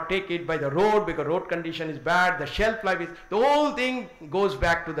cannot take it by the road because road condition is bad. The shelf life is, the whole thing goes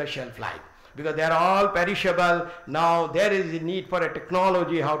back to the shelf life because they are all perishable. Now there is a need for a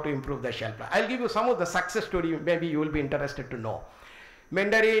technology how to improve the shelf life. I'll give you some of the success story, maybe you will be interested to know.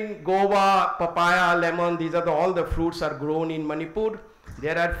 Mandarin, guava, papaya, lemon, these are all the fruits are grown in Manipur.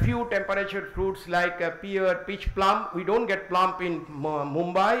 There are few temperature fruits like pear, peach, plum. We don't get plum in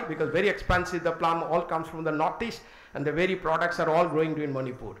Mumbai because very expensive. The plum all comes from the northeast, and the very products are all growing in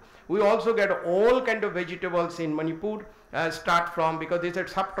Manipur. We also get all kind of vegetables in Manipur, start from, because this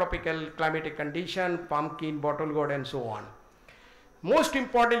is subtropical climatic condition, pumpkin, bottle gourd and so on. Most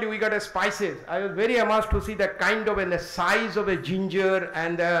importantly, we got spices. I was very amazed to see the kind of and the size of a ginger,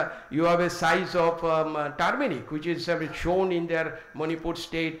 and you have a size of turmeric, which is shown in their Manipur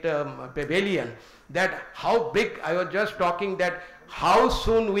state pavilion. That how big, I was just talking that how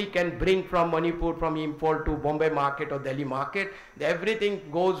soon we can bring from Manipur, from Imphal to Bombay market or Delhi market. Everything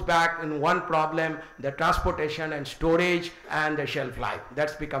goes back in one problem, the transportation and storage and the shelf life.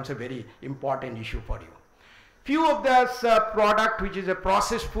 That becomes a very important issue for you. Few of this product which is a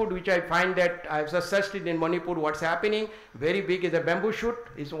processed food, which I find that I have searched it in Manipur what's happening. Very big is a bamboo shoot.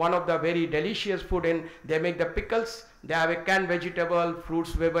 It's one of the very delicious food, and they make the pickles. They have a canned vegetable,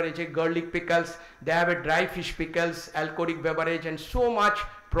 fruits beverage, garlic pickles. They have a dry fish pickles, alcoholic beverage, and so much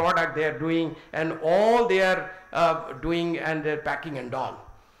product they are doing, and all they are doing and packing and all.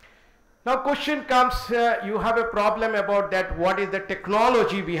 Now question comes, you have a problem about that, what is the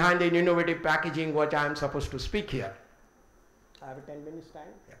technology behind the innovative packaging, which I am supposed to speak here. I have a 10 minutes time?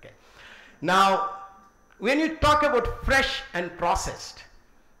 Okay. Now, when you talk about fresh and processed,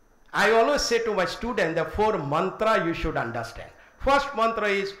 I always say to my students, the 4 mantra you should understand. First mantra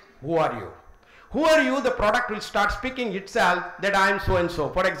is, who are you? Who are you? The product will start speaking itself that I am so and so.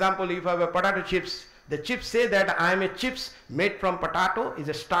 For example, if I have a potato chips, the chips say that I am a chips made from potato, is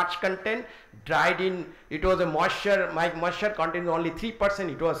a starch content, dried in, it was a moisture, my moisture content is only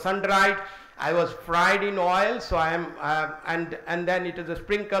 3%, it was sun dried, I was fried in oil, so I am, and then it is a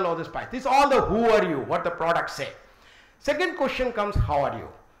sprinkle or the spice. This is all the who are you, what the product say. Second question comes, how are you?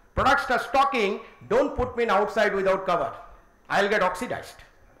 Product starts talking, don't put me in outside without cover, I'll get oxidized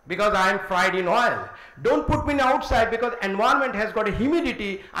because I am fried in oil. Don't put me in outside because environment has got a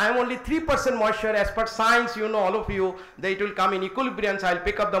humidity. I am only 3% moisture. As per science, you know, all of you, that it will come in equilibrium. So I'll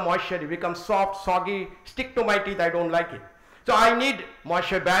pick up the moisture. It becomes soft, soggy, stick to my teeth. I don't like it. So I need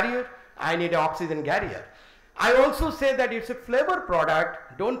moisture barrier. I need an oxygen carrier. I also say that it's a flavor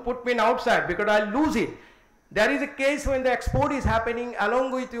product. Don't put me in outside because I'll lose it. There is a case when the export is happening,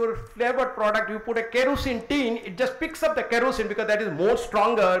 along with your flavored product, you put a kerosene tin, it just picks up the kerosene because that is more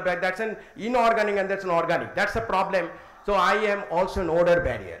stronger, but that's an inorganic and that's an organic. That's the problem. So I am also an odor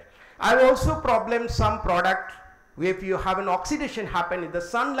barrier. I have also problem some product, if you have an oxidation happen, if the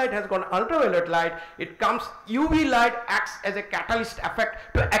sunlight has gone ultraviolet light, it comes, UV light acts as a catalyst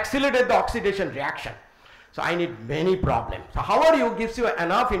effect to accelerate the oxidation reaction. So I need many problems. So how are you gives you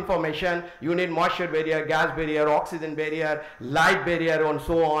enough information. You need moisture barrier, gas barrier, oxygen barrier, light barrier and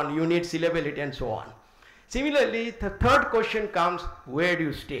so on. You need sealability and so on. Similarly, the third question comes, where do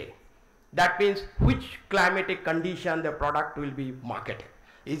you stay? That means which climatic condition the product will be marketed.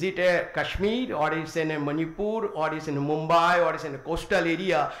 Is it a Kashmir, or is it in a Manipur, or is it in Mumbai, or is it in a coastal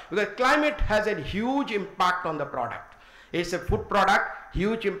area? Because climate has a huge impact on the product. It's a food product,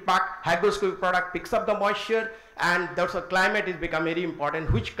 huge impact, hygroscopic product picks up the moisture, and that's a climate is become very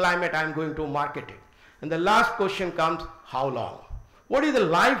important. Which climate I'm going to market it? And the last question comes, how long? What is the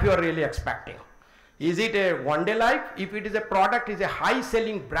life you are really expecting? Is it a one-day life? If it is a product, is a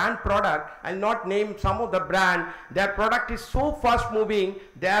high-selling brand product, I'll not name some of the brand, their product is so fast-moving,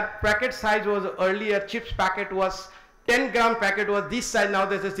 their packet size was earlier, chips packet was 10-gram packet was this size, now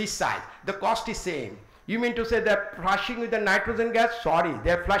this is this size. The cost is same. You mean to say they're flushing with the nitrogen gas? Sorry,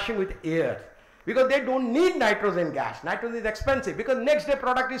 they're flushing with air. Because they don't need nitrogen gas. Nitrogen is expensive because next day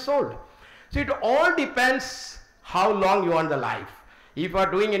product is sold. So it all depends how long you want the life. If you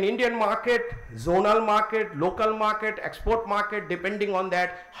are doing an Indian market, zonal market, local market, export market, depending on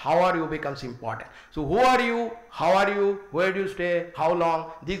that, how are you becomes important. So who are you, how are you, where do you stay, how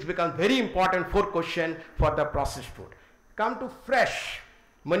long, these become very important 4 questions for the processed food. Come to fresh.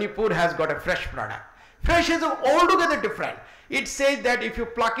 Manipur has got a fresh product. Fresh is altogether different. It says that if you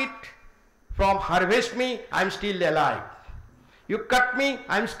pluck it from harvest me, I am still alive. You cut me,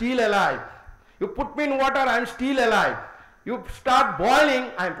 I am still alive. You put me in water, I am still alive. You start boiling,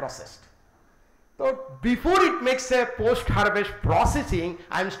 I am processed. So before it makes a post-harvest processing,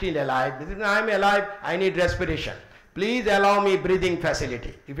 I am still alive. This is I am alive, I need respiration. Please allow me breathing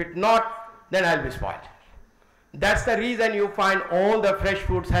facility. If it not, then I will be spoiled. That's the reason you find all the fresh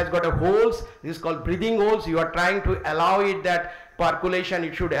foods has got a holes. This is called breathing holes. You are trying to allow it that percolation,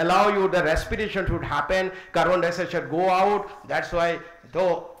 it should allow you, the respiration should happen, carbon dioxide should go out. That's why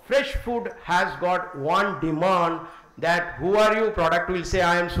though fresh food has got one demand, that who are you, product will say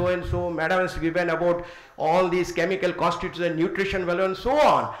I am so and so, madam has given about all these chemical constituents and nutrition value and so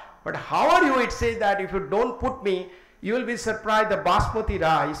on. But how are you, it says that if you don't put me, you will be surprised the basmati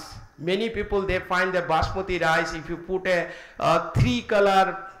rice. Many people they find the basmati rice, if you put a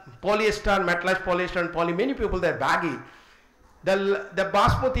 3-color polyester, metallized polyester and poly, many people they're baggy. The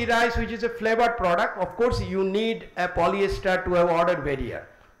basmati rice, which is a flavored product, of course you need a polyester to have ordered barrier.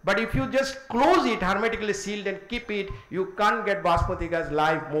 But if you just close it, hermetically sealed and keep it, you can't get basmati rice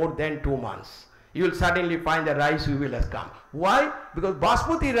live more than 2 months. You will suddenly find the rice will has come. Why? Because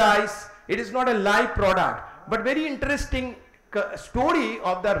basmati rice, it is not a live product. But very interesting story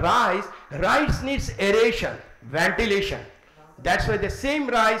of the rice, rice needs aeration, ventilation. That's why the same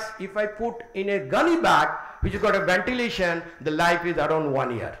rice, if I put in a gunny bag, which has got a ventilation, the life is around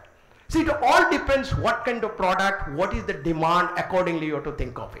 1 year. See, it all depends what kind of product, what is the demand, accordingly you have to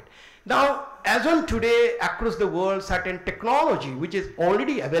think of it. Now, as on today, across the world, certain technology which is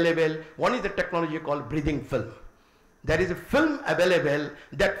already available, one is the technology called breathing film. There is a film available,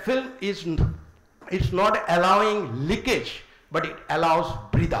 that film is not allowing leakage, but it allows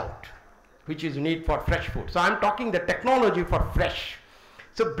breathe out, which is need for fresh food. So I am talking the technology for fresh.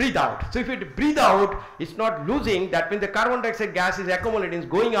 So breathe out. So if it breathe out, it's not losing, that means the carbon dioxide gas is accumulating, it's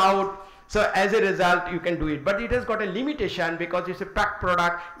going out. So as a result, you can do it. But it has got a limitation because it's a packed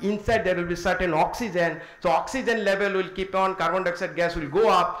product. Inside there will be certain oxygen. So oxygen level will keep on, carbon dioxide gas will go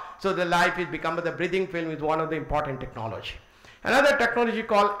up. So the life is become the breathing film is one of the important technology. Another technology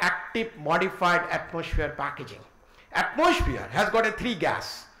called active modified atmosphere packaging. Atmosphere has got a 3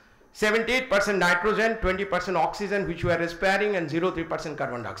 gas. 78% nitrogen, 20% oxygen which you are respiring and 0.3%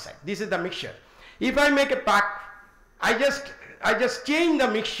 carbon dioxide. This is the mixture. If I make a pack, I just change the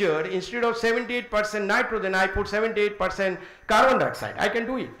mixture. Instead of 78% nitrogen, I put 78% carbon dioxide. I can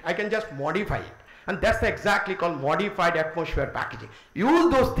do it. I can just modify it. And that's exactly called modified atmosphere packaging.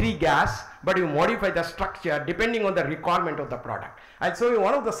 Use those 3 gas, but you modify the structure depending on the requirement of the product. I'll show you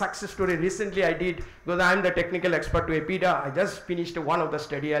one of the success stories recently I did, because I am the technical expert to EPIDA. I just finished one of the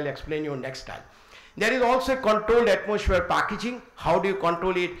study. I'll explain you next time. There is also controlled atmosphere packaging. How do you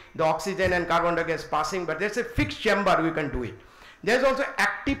control it? The oxygen and carbon dioxide is passing, but there's a fixed chamber you can do it. There's also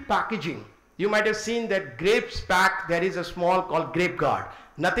active packaging. You might have seen that grapes pack, there is a small called grape guard.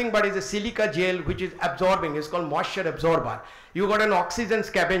 Nothing but is a silica gel which is absorbing. It's called moisture absorber. You got an oxygen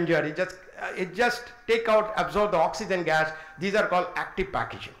scavenger. It just take out, absorb the oxygen gas. These are called active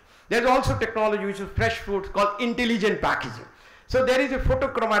packaging. There's also technology which is fresh food called intelligent packaging. So there is a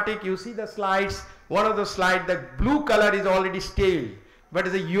photochromatic. You see the slides. One of the slides, the blue color is already stale,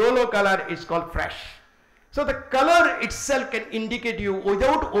 but the yellow color is called fresh. So the color itself can indicate you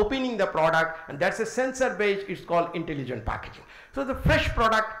without opening the product, and that's a sensor based, it's called intelligent packaging. So the fresh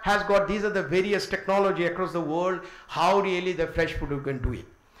product has got, these are the various technology across the world, how really the fresh food you can do it.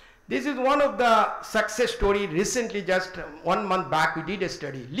 This is one of the success story. Recently, just 1 month back, we did a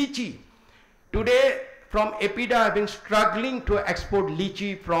study, lychee. Today, from EPIDA, I've been struggling to export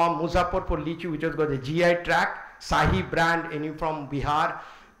lychee from Muzaffarpur lychee, which has got the GI tag, Sahi brand, and from Bihar,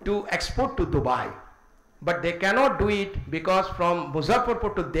 to export to Dubai. But they cannot do it because from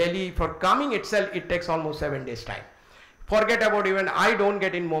Muzaffarpur to Delhi, for coming itself, it takes almost 7 days time. Forget about even I don't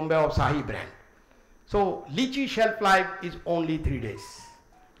get in Mumbai of Sahi brand. So lychee shelf life is only 3 days.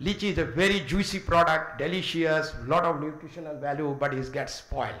 Lychee is a very juicy product, delicious, lot of nutritional value, but it gets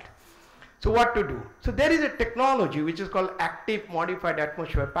spoiled. So what to do? So there is a technology which is called active modified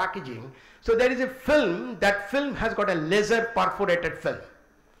atmosphere packaging. So there is a film, that film has got a laser perforated film.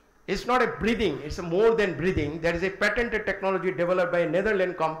 It's not a breathing, it's a more than breathing. There is a patented technology developed by a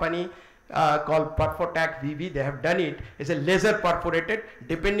Netherlands company, called Perfotac VV. They have done it. It's a laser perforated,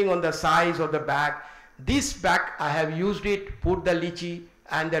 depending on the size of the bag. This bag, I have used it, put the lychee,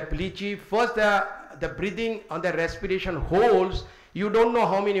 and that lychee, first the breathing on the respiration holes, you don't know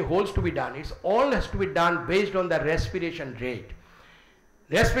how many holes to be done. It's all has to be done based on the respiration rate.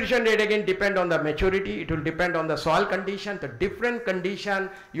 Respiration rate again depend on the maturity, it will depend on the soil condition, the different condition.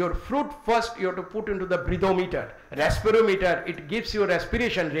 Your fruit first you have to put into the breathometer, respirometer, it gives you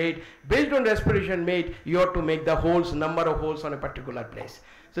respiration rate. Based on respiration rate, you have to make the holes, number of holes on a particular place.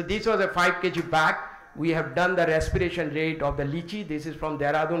 So this was a 5 kg bag. We have done the respiration rate of the lychee. This is from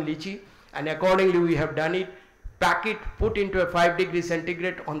Dehradun lychee, and accordingly we have done it. Pack it, put into a 5 degrees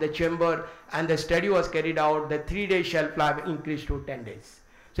centigrade on the chamber, and the study was carried out. The 3-day shelf life increased to 10 days.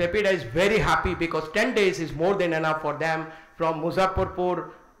 So Epida is very happy because 10 days is more than enough for them from Muzaffarpur,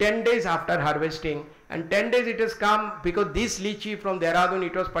 10 days after harvesting, and 10 days it has come because this lychee from Dehradun,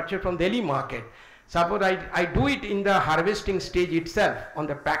 it was purchased from Delhi market. Suppose I do it in the harvesting stage itself, on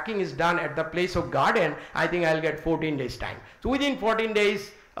the packing is done at the place of garden, I think I'll get 14 days time. So within 14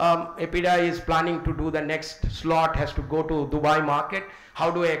 days, Epida is planning to do the next slot, has to go to Dubai market.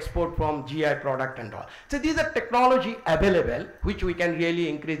 How do I export from GI product and all? So these are technology available which we can really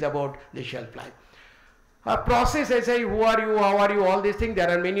increase about the shelf life. Process, I say, who are you, how are you, all these things. There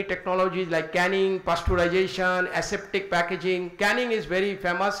are many technologies like canning, pasteurization, aseptic packaging. Canning is very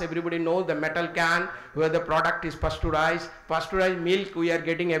famous, everybody knows the metal can where the product is pasteurized. Pasteurized milk we are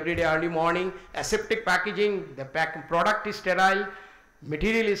getting every day early morning. Aseptic packaging, the product is sterile.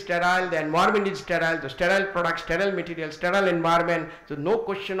 Material is sterile, the environment is sterile, the sterile product, sterile material, sterile environment. So no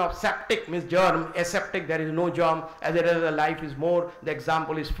question of septic means germ, aseptic there is no germ, as a result the life is more. The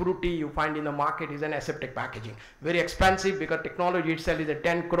example is fruity, you find in the market is an aseptic packaging. Very expensive because technology itself is a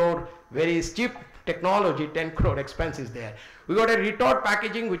 10 crore, very cheap technology, 10 crore expense is there. We got a retort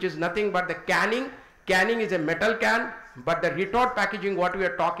packaging which is nothing but the canning. Canning is a metal can, but the retort packaging what we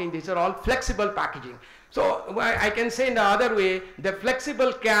are talking, these are all flexible packaging. So I can say in the other way, the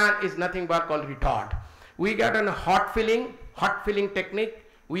flexible can is nothing but called retort. We got a hot filling technique.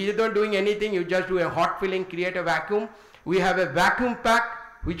 We are not doing anything, you just do a hot filling, create a vacuum. We have a vacuum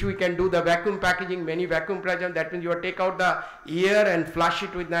pack, which we can do the vacuum packaging, many vacuum packaging. That means you take out the air and flush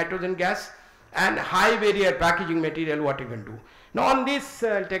it with nitrogen gas, and high barrier packaging material, what you can do. Now on this,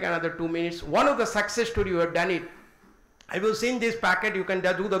 I'll take another 2 minutes. One of the success story, you have done it. I will send this packet, you can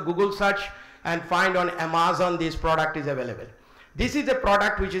do the Google search and find on Amazon this product is available. This is a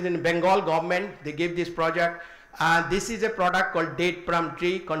product which is in Bengal government, they gave this project. This is a product called date palm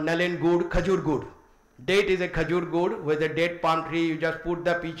tree, called Nalan Good, Khajur Good. Date is a Khajur Good, with a date palm tree, you just put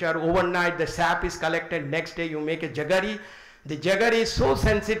the pitcher overnight, the sap is collected, next day you make a jaggery. The jaggery is so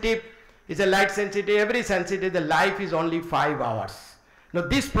sensitive, it's a light sensitive, every sensitive, the life is only 5 hours. Now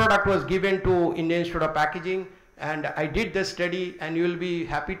this product was given to Indian Institute of Packaging, and I did the study, and you will be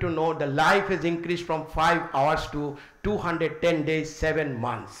happy to know the life has increased from 5 hours to 210 days, 7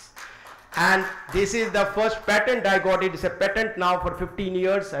 months. And this is the first patent I got. It is a patent now for 15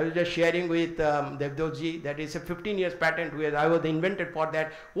 years. I was just sharing with Devdoji that is a 15 years patent where I was invented for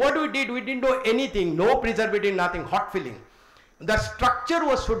that. What we did, we didn't do anything, no preservative, nothing, hot filling. The structure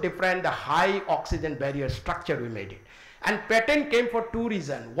was so different, the high oxygen barrier structure we made it. And patent came for 2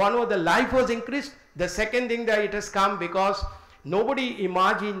 reasons. One was the life was increased. The second thing that it has come because nobody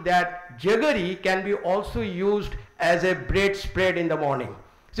imagined that jaggery can be also used as a bread spread in the morning.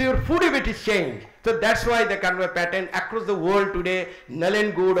 So your food habit is changed. So that's why the kind of patent across the world today,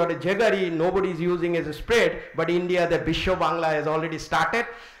 Nalan Good or a jaggery, nobody is using as a spread, but India, the Bishwa Bangla has already started.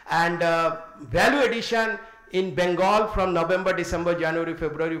 And value addition in Bengal from November, December, January,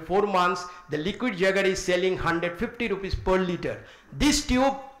 February, 4 months, the liquid jaggery is selling 150 rupees per liter. This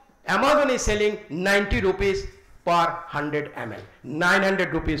tube, Amazon is selling 90 rupees per 100 ml,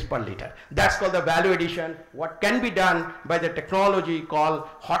 900 rupees per liter. That's called the value addition, what can be done by the technology called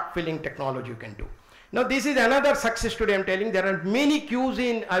hot filling technology you can do. Now this is another success story I'm telling. There are many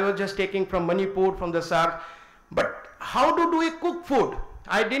cuisine I was just taking from Manipur, from the south. But how to do a cooked food?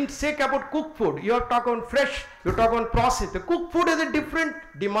 I didn't say about cooked food. You have talk on fresh, you talk on processed. The cooked food has a different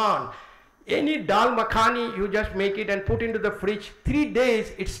demand. Any dal makhani, you just make it and put into the fridge. 3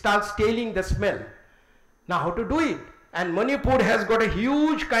 days, it starts tailing the smell. Now how to do it? And Manipur has got a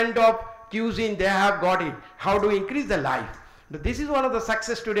huge kind of cuisine, they have got it. How to increase the life? But this is one of the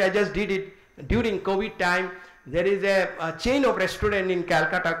success story. I just did it during COVID time. There is a chain of restaurant in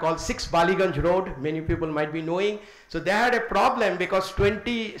Calcutta called 6 Baliganj Road. Many people might be knowing. So they had a problem because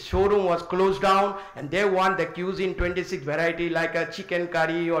 20 showroom was closed down and they want the cuisine 26 variety like a chicken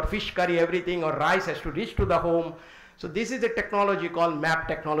curry or fish curry, everything, or rice has to reach to the home. So this is a technology called MAP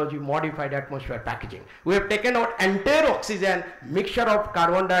technology, modified atmosphere packaging. We have taken out entire oxygen, mixture of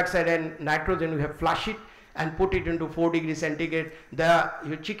carbon dioxide and nitrogen, we have flushed it and put it into 4 degrees centigrade.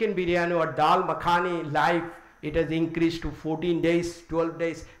 Your chicken biryani or dal makhani life, it has increased to 14 days, 12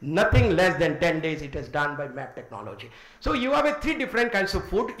 days, nothing less than 10 days it has done by MAP technology. So you have 3 different kinds of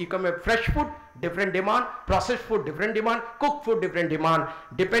food. You can have fresh food, different demand, processed food, different demand, cooked food, different demand.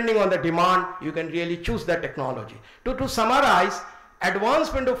 Depending on the demand, you can really choose the technology. To summarize,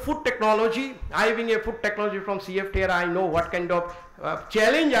 advancement of food technology, I having a food technology from CFTR, I know what kind of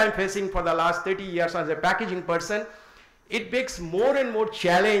challenge I am facing for the last 30 years as a packaging person. It makes more and more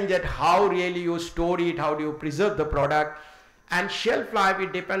challenge at how really you store it, how do you preserve the product. And shelf life,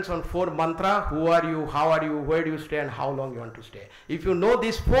 it depends on 4 mantra, who are you, how are you, where do you stay and how long you want to stay. If you know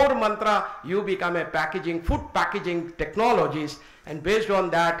these 4 mantra, you become a food packaging technologist, and based on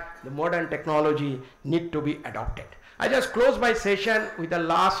that, the modern technology need to be adopted. I just close my session with the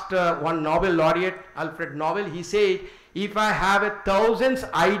last one Nobel laureate, Alfred Nobel. He said, if I have 1,000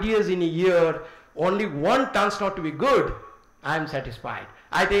 ideas in a year, only one turns out to be good, I am satisfied.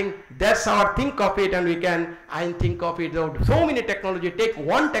 I think that's how I think of it, and I think of it, so many technology, take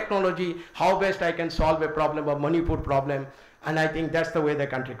one technology, how best I can solve a problem, a Manipur problem, and I think that's the way the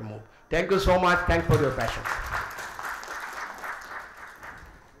country to move. Thank you so much, thanks for your passion.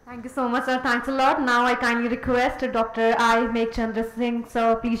 Thank you so much, sir. Thanks a lot. Now I kindly request Dr. I Meghachandra Singh,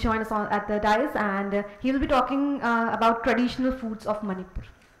 sir, please join us at the dais, and he will be talking about traditional foods of Manipur.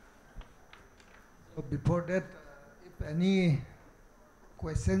 So before that, if any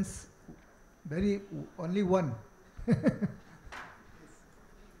questions, only one.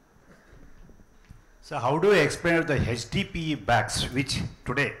 So how do you explain the HDPE bags, which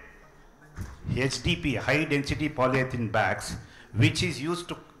today, HDPE, high density polyethylene bags, which is used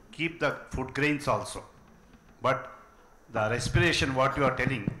to keep the food grains also. But the respiration, what you are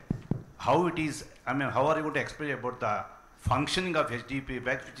telling, how it is, I mean, how are you going to explain about the functioning of HDPE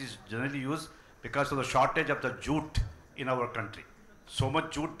bags, which is generally used because of the shortage of the jute in our country. So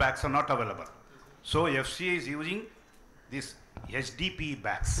much jute bags are not available. So FCA is using these HDPE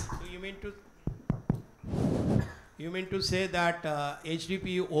bags. So you mean to say that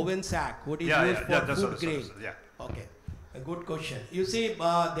HDPE oven sack, what is used for food grade? Yeah. Okay, a good question. You see,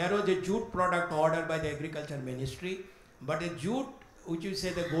 there was a jute product ordered by the Agriculture Ministry, but a jute, which you say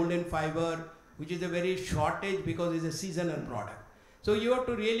the golden fiber, which is a very shortage because it's a seasonal product. So you have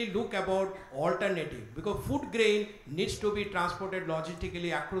to really look about alternative, because food grain needs to be transported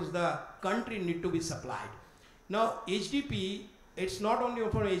logistically across the country, need to be supplied. Now HDPE, it's not only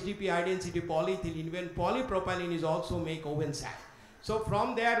for HDPE high density polyethylene, even polypropylene is also make oven sack. So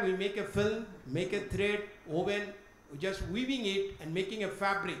from there we make a film, make a thread, oven, just weaving it and making a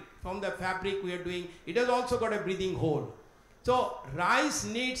fabric. From the fabric we are doing, it has also got a breathing hole. So rice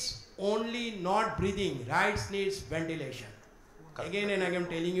needs only not breathing, rice needs ventilation. Again and again I'm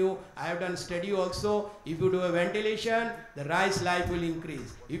telling you, I have done study also, if you do a ventilation, the rice life will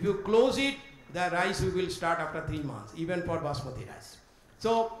increase. If you close it, the rice will start after 3 months, even for basmati rice.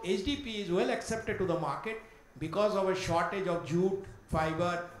 So HDPE is well accepted to the market because of a shortage of jute,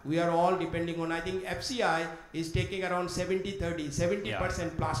 fiber. We are all depending on, I think FCI is taking around 70-30,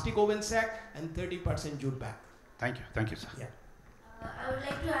 70% plastic oven sack and 30% jute bag. Thank you, sir. Yeah. I would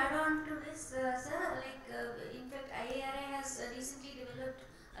like to add on to this, sir, in fact IARI has recently developed,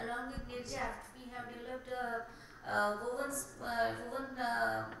 along with NIRJAF, we have developed a woven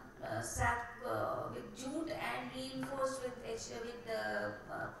sack with jute and reinforced with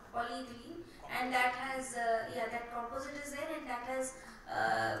polyethylene, and that has, that composite is there, and that has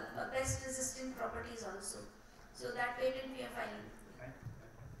pest resistant properties also. So that patent we are filing.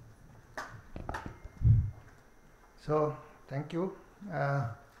 So thank you.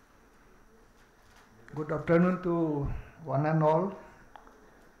 Good afternoon to one and all.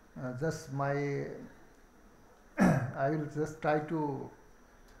 I will just try to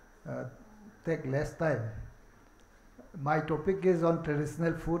take less time. My topic is on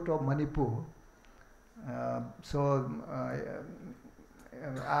traditional food of Manipur. I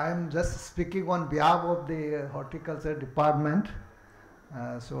am just speaking on behalf of the horticulture department.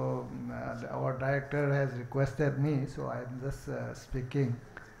 Our director has requested me, so I am just speaking.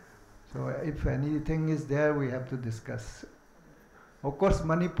 So if anything is there, we have to discuss. Of course,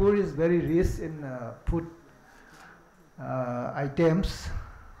 Manipur is very rich in food items,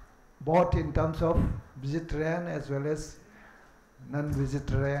 both in terms of vegetarian as well as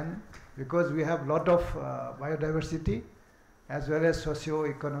non-vegetarian, because we have lot of biodiversity as well as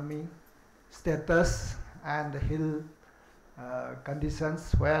socio-economy status and hill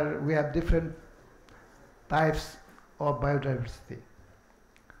conditions where we have different types of biodiversity.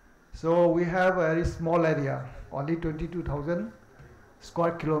 So we have a very small area, only 22,000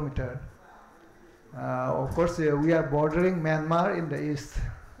 square kilometer. Of course, we are bordering Myanmar in the east,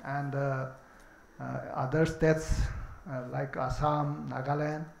 and other states like Assam,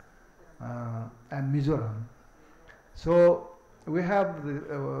 Nagaland, and Mizoram. So we have,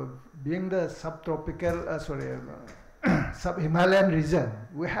 being the subtropical, sub-Himalayan region,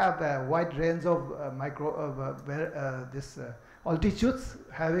 we have a wide range of altitudes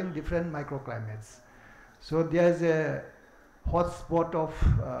having different microclimates. So there is a hot spot of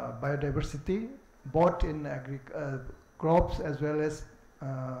biodiversity, both in crops as well as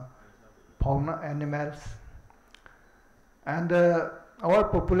fauna animals. And our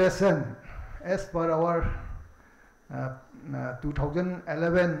population, as per our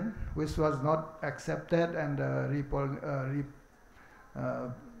 2011, which was not accepted, and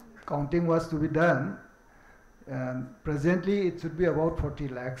counting was to be done, presently it should be about 40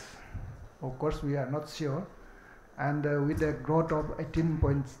 lakhs. Of course, we are not sure, and with a growth of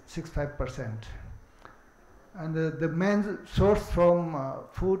 18.65%. And the main source from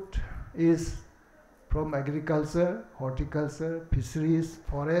food is from agriculture, horticulture, fisheries,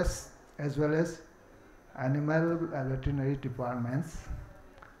 forests, as well as animal and veterinary departments.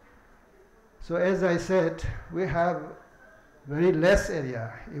 So as I said, we have very less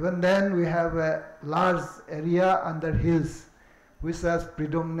area. Even then, we have a large area under hills, which is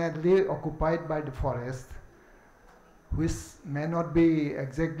predominantly occupied by the forest, which may not be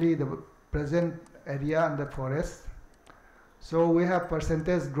exactly the present area under forest. So we have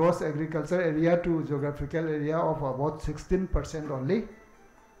percentage gross agriculture area to geographical area of about 16% only,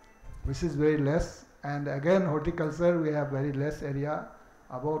 which is very less. And again, horticulture, we have very less area,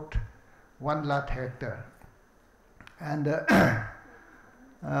 about 1 lakh hectare. And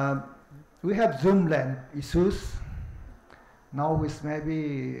we have zoomland issues now, which may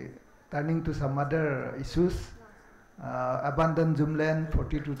be turning to some other issues. Abandoned zoomland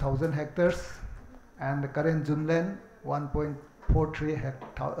 42,000 hectares, and the current zoomland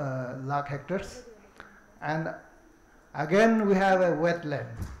 1.43 lakh hectares. And again, we have a wetland.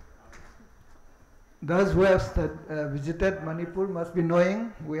 Those who have visited Manipur must be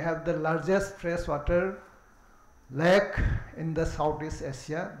knowing we have the largest freshwater lake in the Southeast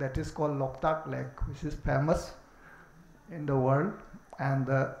Asia, that is called Loktak Lake, which is famous in the world, and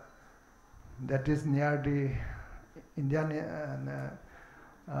that is near the Indian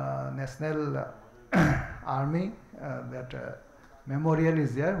National Army. That memorial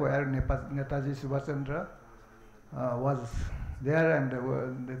is there, where Netaji Subhash Chandra was there, and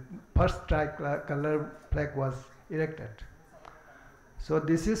the first tricolor flag was erected. So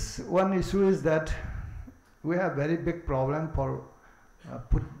this is one issue, is that we have very big problem for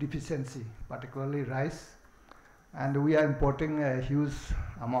food deficiency, particularly rice, and we are importing a huge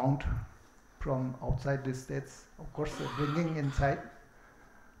amount from outside the states, of course, bringing inside.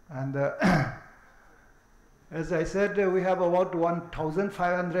 And as I said, we have about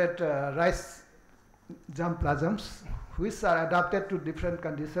 1,500 rice germplasms, which are adapted to different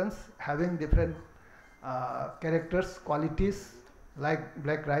conditions, having different characters, qualities, like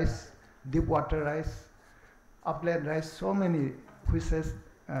black rice, deep water rice, upland rice, so many, which has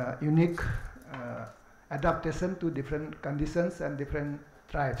unique adaptation to different conditions and different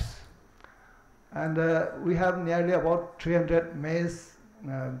tribes. And we have nearly about 300 maize,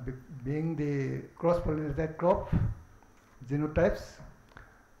 being the cross-pollinated crop genotypes.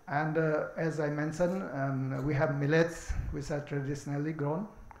 And as I mentioned, we have millets, which are traditionally grown.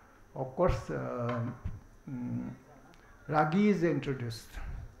 Of course, ragi is introduced.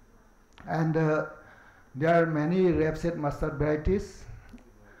 And there are many rapeseed mustard varieties.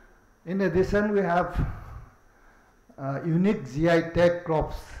 In addition, we have unique GI tag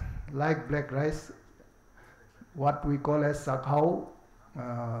crops like black rice, what we call as Saha,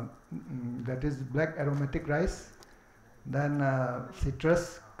 that is black aromatic rice, then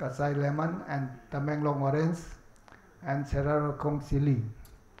citrus, kasai lemon, and Tamenglong orange, and Serrarokong chili.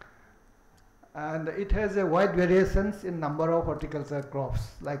 And it has a wide variations in number of horticultural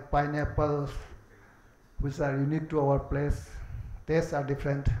crops, like pineapples, which are unique to our place. Tastes are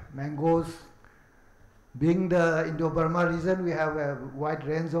different. Mangoes. Being the Indo-Burma region, we have a wide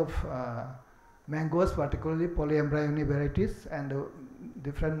range of mangoes, particularly polyembryony varieties, and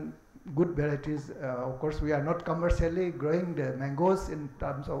different good varieties. Of course, we are not commercially growing the mangoes in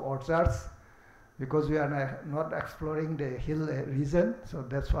terms of orchards, because we are not exploring the hill region. So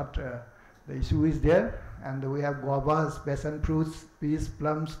that's what the issue is there. And we have guavas, passion fruits, peas,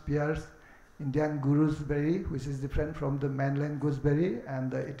 plums, pears, Indian gooseberry, which is different from the mainland gooseberry,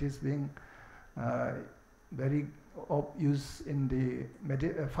 and it is being very of use in the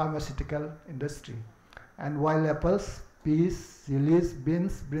pharmaceutical industry. And wild apples, peas, chilies,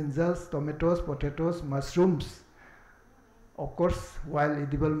 beans, brinjals, tomatoes, potatoes, mushrooms, of course wild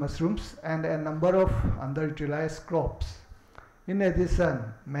edible mushrooms, and a number of underutilized crops. In addition,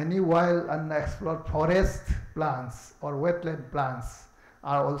 many wild unexplored forest plants or wetland plants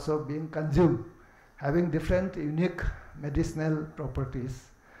are also being consumed, having different unique medicinal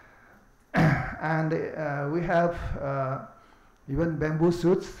properties. And we have even bamboo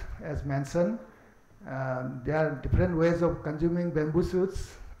shoots, as mentioned. There are different ways of consuming bamboo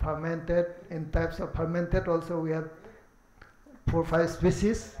shoots. Fermented, in types of fermented also we have 4 or 5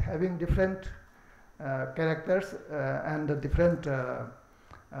 species having different characters and different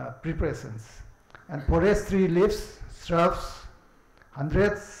preparations. And forestry leaves, shrubs,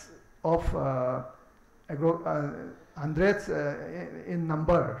 hundreds of hundreds in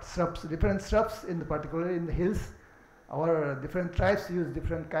number, shrubs, different shrubs, in particular in the hills. Our different tribes use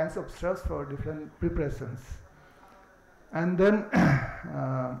different kinds of shrubs for different preparations. And then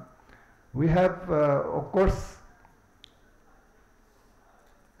we have, of course,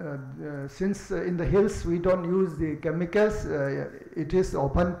 since in the hills we don't use the chemicals, it is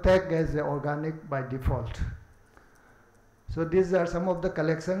often tagged as organic by default. So these are some of the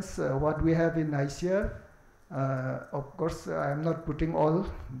collections what we have in ICAR. Of course, I am not putting all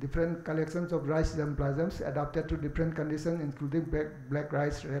different collections of rice germplasms adapted to different conditions, including black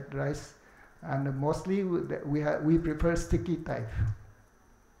rice, red rice, and mostly we prefer sticky type.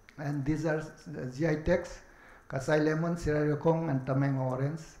 And these are GI tags, Kasai lemon, Sierra Yokong, and Tameng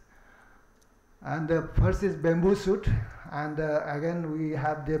orange. And first is bamboo shoot, and again we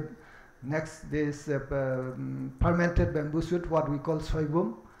have the next this fermented bamboo shoot, what we call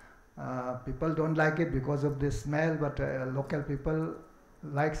soybean. People don't like it because of the smell, but local people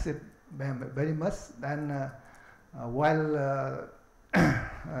likes it very much. Then while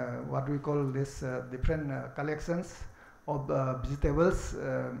what we call this different collections of vegetables,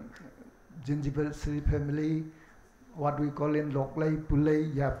 gingiberraceae family, what we call in Loklai,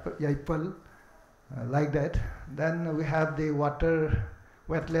 Pulai, Yaipal, like that. Then we have the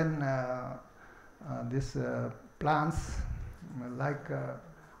wetland, this plants like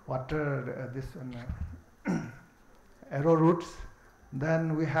this one, arrow roots.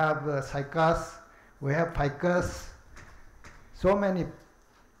 Then we have cycas, we have ficus. So many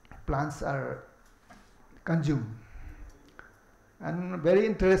plants are consumed. And very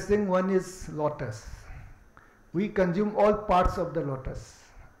interesting one is lotus. We consume all parts of the lotus,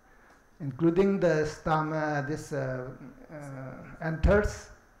 including the stem, anthers,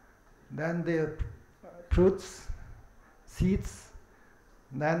 then the fruits, seeds,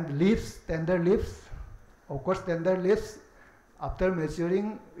 then leaves, tender leaves. Of course, tender leaves, after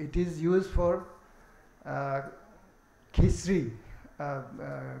maturing, it is used for khichdi.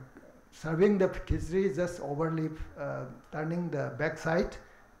 Serving the khichdi, just overleaf, turning the backside.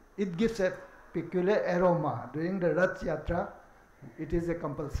 It gives a peculiar aroma. During the Rath Yatra, it is a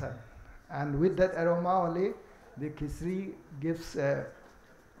compulsion. And with that aroma only, the khichdi gives a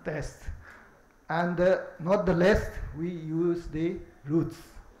taste. And not the least, we use the roots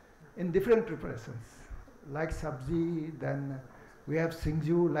in different preparations, like sabji, then we have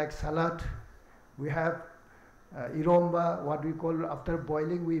singju, like salad, we have iromba, what we call after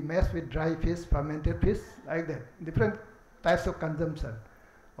boiling, we mess with dry fish, fermented fish, like that, different types of consumption.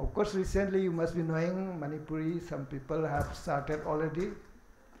 Of course, recently you must be knowing Manipuri, some people have started already,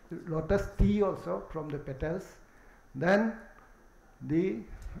 lotus tea also from the petals. Then the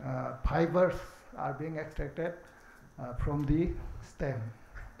fibers are being extracted from the stem,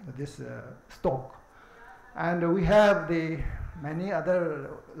 this stalk. And we have the many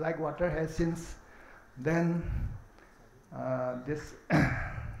other, like water hyacinths, then this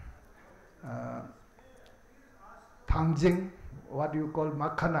thangjing, what you call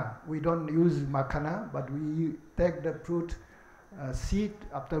makhana. We don't use makhana, but we take the fruit seed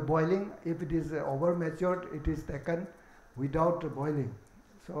after boiling. If it is over matured, it is taken without boiling.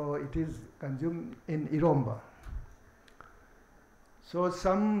 So it is consumed in iromba. So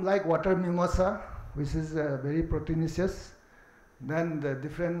some like water mimosa, which is very proteinaceous. Then the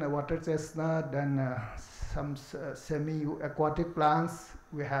different water chestnut, then some semi-aquatic plants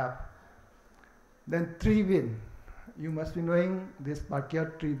we have. Then tree bean. You must be knowing this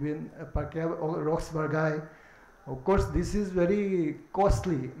Parkia tree bean, Parkia roxburghii. Of course, this is very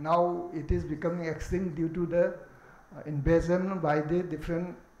costly. Now it is becoming extinct due to the invasion by the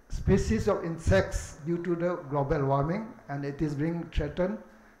different species of insects due to the global warming, and it is being threatened,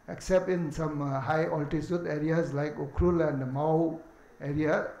 except in some high altitude areas like Ukhrul and Mao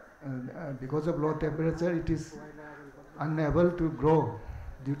area. Because of low temperature, it is unable to grow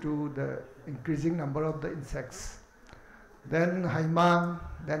due to the increasing number of the insects. Then haimang,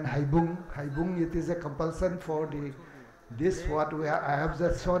 then haibung. Haibung, it is a compulsion for this what I have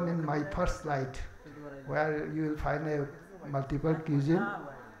just shown in my first slide, where you will find a multiple cuisine.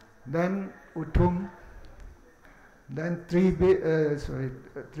 Then utum. Then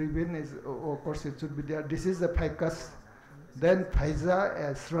tribin is, of course it should be there. This is the ficus. Then phaisa,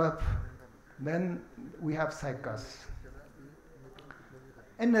 a shrub. Then we have cycas.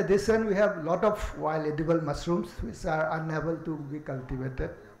 In addition, we have a lot of wild edible mushrooms which are unable to be cultivated,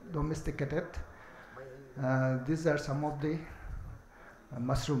 domesticated. These are some of the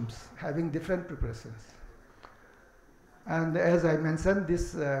mushrooms having different preparations. And as I mentioned,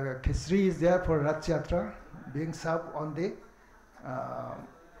 this khichdi is there for Rath Yatra, being served on the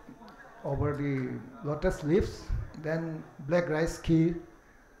over the lotus leaves. Then black rice kheer.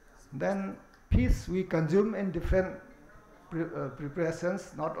 Then fish we consume in different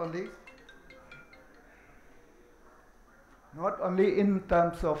preparations, not only in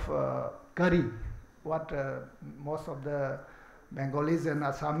terms of curry, what most of the Bengalis and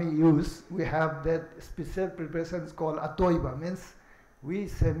Assami use. We have that special preparations called atoiba, means we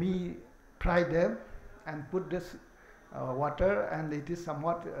semi-fry them and put this water, and it is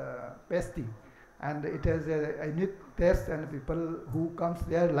somewhat pasty, and it has a unique taste, and people who comes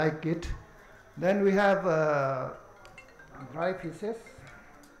there like it. Then we have dry fishes.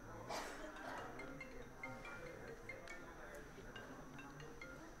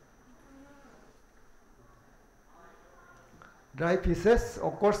 Dry fishes,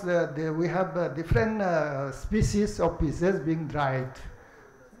 of course, we have different species of fishes being dried.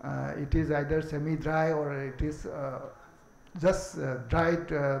 It is either semi-dry or it is just dried,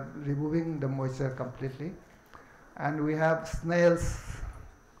 removing the moisture completely. And we have snails,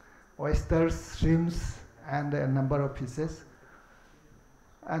 oysters, shrimps, and a number of fishes.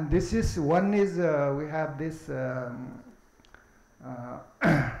 And this is, one is, we have this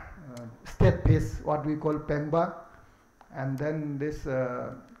state fish, what we call pengba. And then this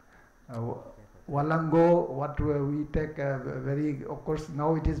walango, what we take very, of course,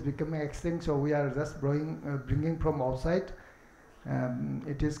 now it is becoming extinct, so we are just bringing from outside.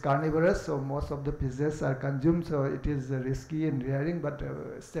 It is carnivorous, so most of the fishes are consumed, so it is risky in rearing, but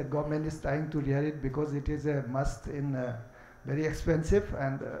state government is trying to rear it because it is a must in very expensive,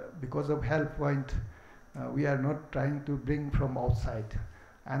 and because of health point, we are not trying to bring from outside.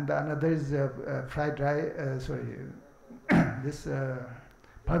 And another is fried this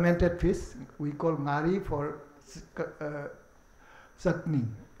fermented fish we call ngari for chutney.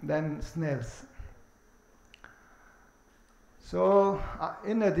 Then snails. So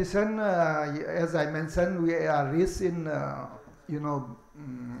in addition, as I mentioned, we are rich in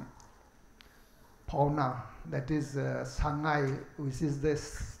fauna, that is Shanghai, which is the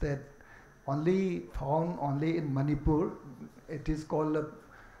state only found only in Manipur. It is called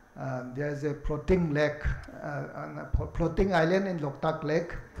there is a floating lake, floating island in Loktak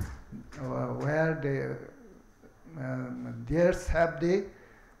Lake, where the deers have the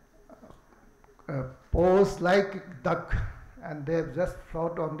pose like duck, and they just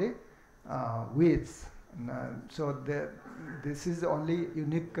float on the weeds. So this is the only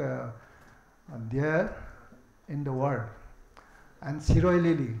unique deer in the world. And Siroi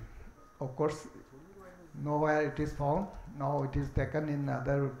lily, of course, nowhere it is found. Now it is taken in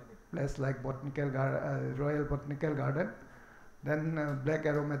other place like Royal Botanical Garden. Then black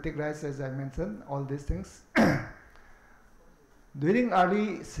aromatic rice, as I mentioned, all these things. During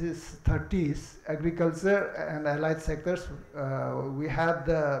early 30s, agriculture and allied sectors, we have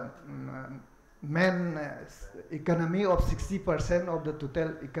the main economy of 60% of the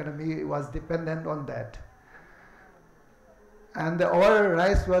total economy was dependent on that. And our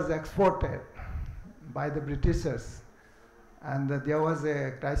rice was exported by the Britishers. And there was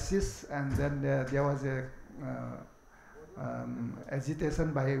a crisis, and then there was a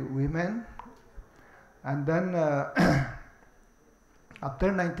agitation by women. And then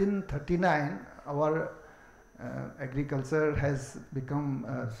after 1939, our agriculture has become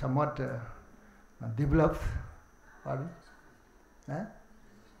somewhat developed. Pardon? Huh?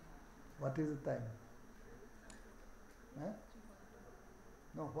 What is the time? Huh?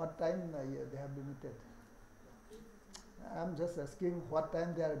 No, what time they have limited? I'm just asking what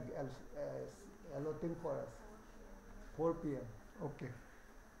time they are allotting for us. 4 p.m. Okay.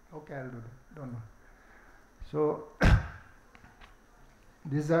 Okay, I'll do that. Don't know. So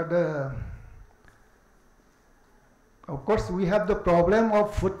these are the. Of course, we have the problem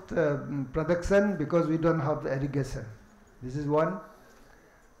of food production because we don't have the irrigation. This is one.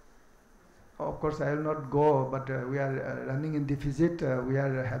 of course, I will not go, but we are running in deficit. We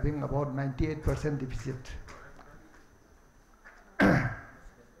are having about 98% deficit.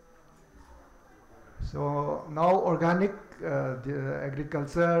 So now organic, the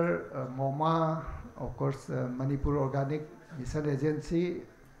agriculture, MoMA, of course, Manipur Organic Mission Agency,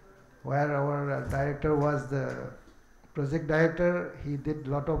 where our director was the project director. He did a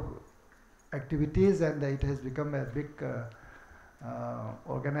lot of activities, and it has become a big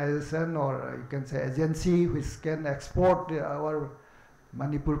organization, or you can say agency, which can export our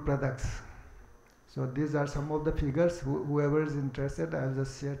Manipur products. So these are some of the figures. Whoever is interested, I will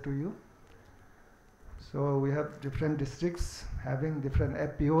just share to you. So we have different districts having different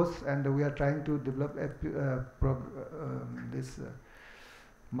FPOs, and we are trying to develop this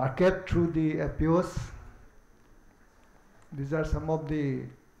market through the FPOs. These are some of the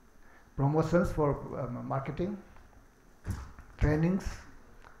promotions for marketing, trainings,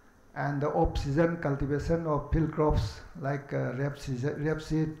 and the off-season cultivation of field crops like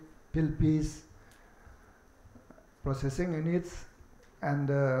rapeseed, field peas, processing units, and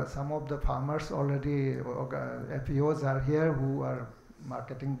some of the farmers already, FEOs are here who are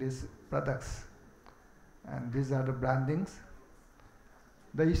marketing these products. And these are the brandings.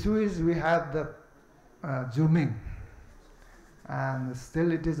 The issue is we have the zooming, and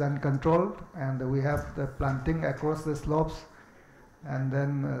still it is uncontrolled, and we have the planting across the slopes, and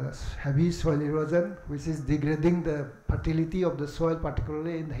then heavy soil erosion, which is degrading the fertility of the soil,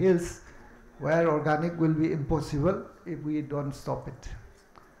 particularly in the hills, where organic will be impossible if we don't stop it.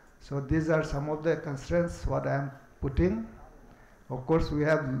 So these are some of the constraints what I am putting. Of course, we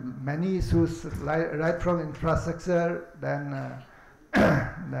have many issues right from infrastructure, then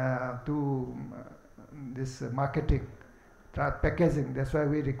to this marketing, packaging. That's why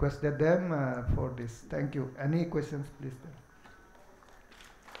we requested them for this. Thank you. Any questions, please?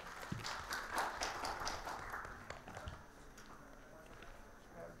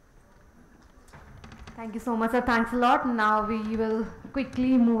 Thank you so much, sir. Thanks a lot. Now we will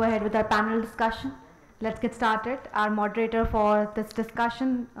quickly move ahead with our panel discussion. Let's get started. Our moderator for this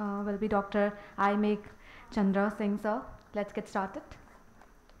discussion will be Dr. I Meghachandra Singh, sir. Let's get started.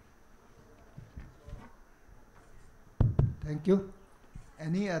 Thank you.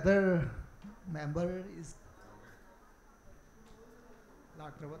 Any other member is?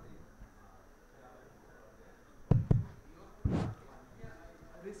 Dr. What?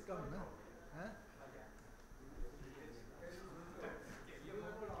 Please come. No? Huh?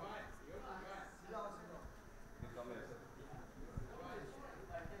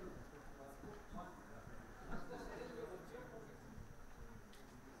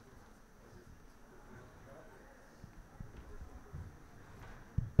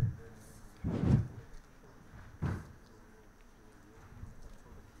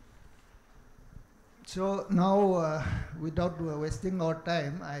 So now, without wasting our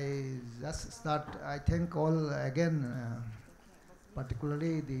time, I just start. I thank all again,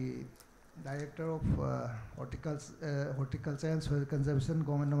 particularly the Director of Horticulture and Soil Conservation,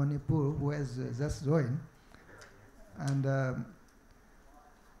 Government of Manipur, who has just joined. And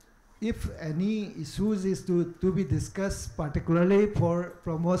if any issues is to be discussed, particularly for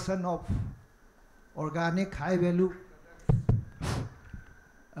promotion of organic high value,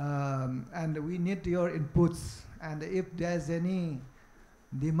 and we need your inputs, and if there's any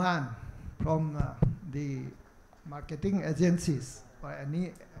demand from the marketing agencies or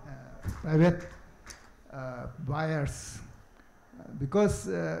any private buyers, because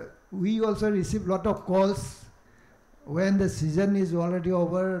we also receive a lot of calls when the season is already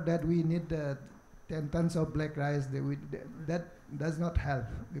over that we need 10 tons of black rice. That does not help,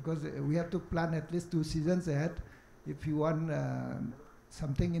 because we have to plan at least 2 seasons ahead if you want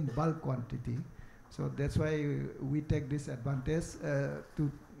something in bulk quantity. So that's why we take this advantage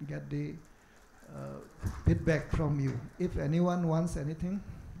to get the feedback from you. If anyone wants anything,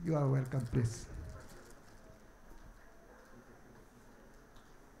 you are welcome, please.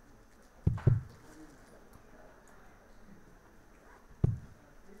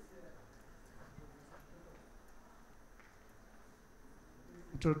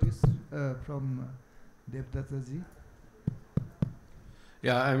 Introduce from Devdatta ji.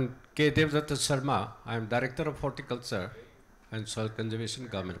 Yeah, I'm K. Devdatta Sharma. I'm Director of Horticulture and Soil Conservation,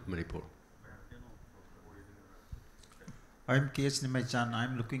 Government of Manipur. I'm K.S. Nimaichan.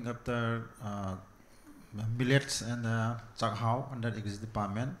 I'm looking after millets and chakhao under Executive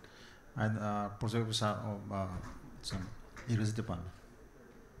Department, and project officer of some Executive Department.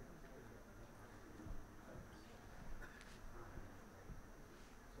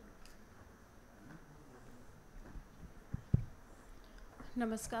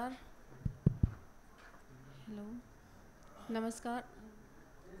 Namaskar. नमस्कार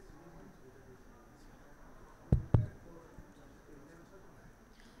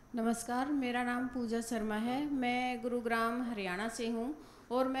नमस्कार, मेरा नाम पूजा शर्मा है। मैं गुरुग्राम हरियाणा से हूँ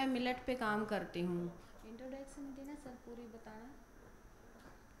और मैं मिलेट पे काम करती हूँ। इंट्रोडक्शन देना सर, पूरी बताना।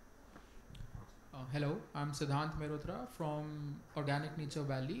 Hello, I'm Siddhant Mehrotra from Organic Nature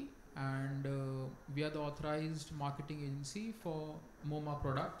Valley, and we are the authorized marketing agency for MoMA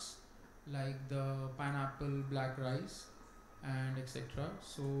products like the pineapple black rice and etc.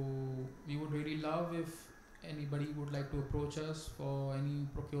 So we would really love if anybody would like to approach us for any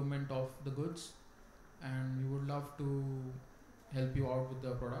procurement of the goods, and we would love to help you out with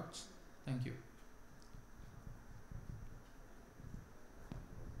the products. Thank you.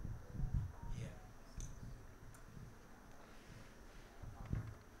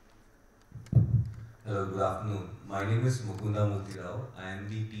 Hello, good afternoon. My name is Mukunda Multirao. I am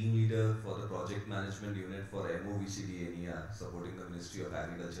the team leader for the project management unit for MOVCD ENIA, supporting the Ministry of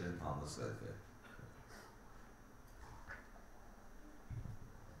Agriculture and Farmers Welfare.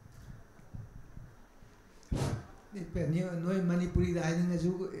 If any no Manipuri dining as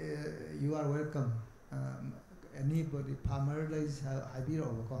you are welcome. Anybody farmer is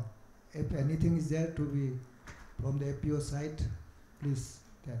overcome. If anything is there to be from the APO side, please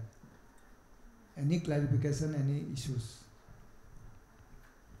tell. Any clarification, any issues?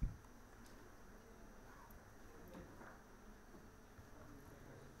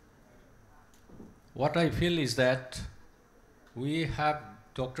 What I feel is that we have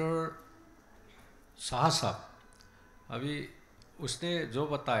Dr. Saha. अभी उसने जो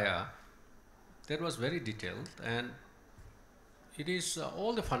बताया, that was very detailed, and it is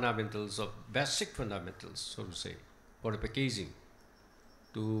all the fundamentals of basic fundamentals, so to say, for the packaging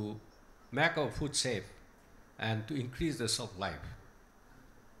to make our food safe and to increase the shelf life,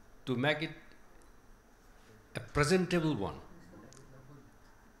 to make it a presentable one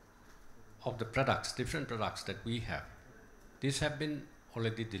of the products, different products that we have. These have been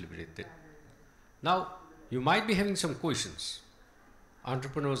already deliberated. Now, you might be having some questions.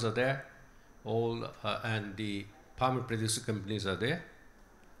 Entrepreneurs are there, all and the farmer producer companies are there.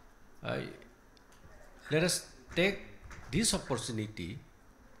 Let us take this opportunity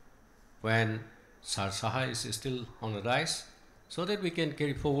when Saha is still on the rise, so that we can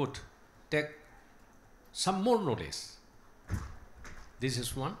carry forward, take some more knowledge. This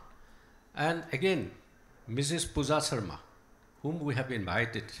is one. And again, Mrs. Pooja Sharma, whom we have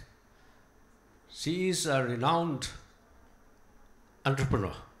invited, she is a renowned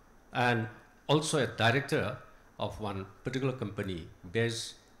entrepreneur and also a director of one particular company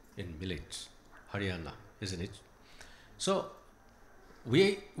based in Millets, Haryana, isn't it? So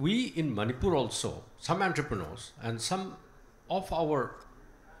we in Manipur also, some entrepreneurs and some of our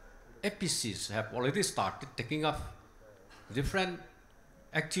APCs have already started taking up different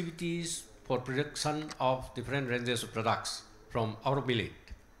activities for production of different ranges of products from our millet.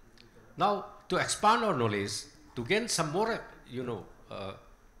 Now, to expand our knowledge, to gain some more,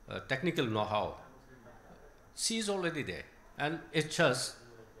 technical know-how, she is already there. And it's just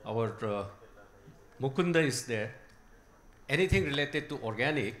our Mukunda is there. Anything related to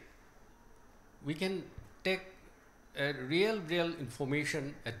organic, we can take a real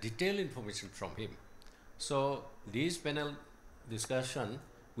information, a detailed information from him. So this panel discussion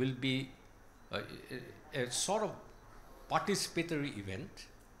will be a sort of participatory event,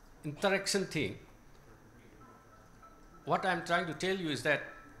 interaction thing. What I'm trying to tell you is that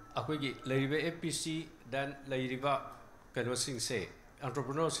akoigi lairiba APC then lairiba kano sing se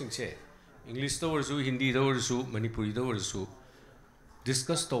entrepreneurs sing se English to orzu, Hindi to orzu, Manipuri to orzu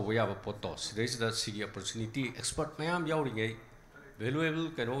discuss to we have a potos. There is the sigi opportunity expert mayam yauring a valuable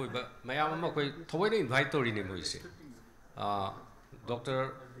kano mayam koi thawai invite to rin moise.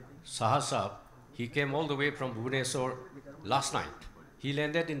 Dr. Saha, he came all the way from Bhubaneswar last night. He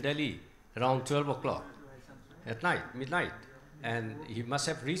landed in Delhi around 12 o'clock at night, midnight, and he must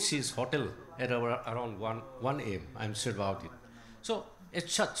have reached his hotel at around 1 a.m. I'm sure about it. So,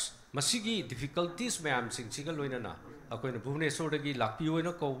 it's such masigi difficulties mayam sing sigal loinana akoina Bhubaneswar dagi lakpiyo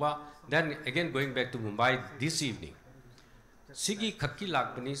na kowa, then again going back to Mumbai this evening. Sigi khakki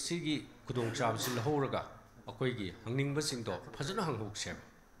lakpani sigi kudong chab sil horaga akoigi hangning basing do phajana hanghok sem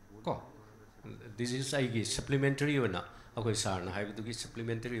ko. This is a supplementary one. Okay, sir, I have to give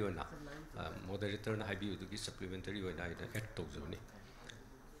supplementary one. Moderator, I have to give supplementary one.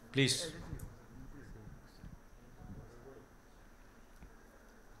 Please.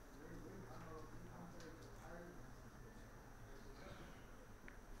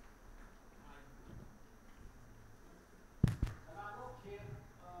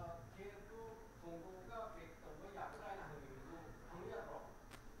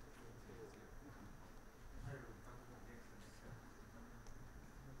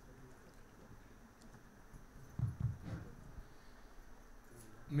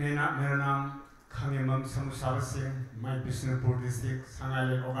 am Samushal Singh, मैं Bishnupur district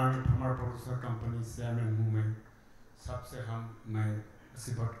संगाइले organic farmer producer company chairman हूँ। मैं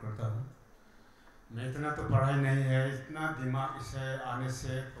support करता हूँ। मैं इतना तो पढ़ाई नहीं है, इतना दिमाग से आने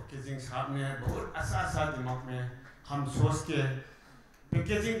से पैकेजिंग साहब ने बहुत अच्छा दिमाग में हम सोच के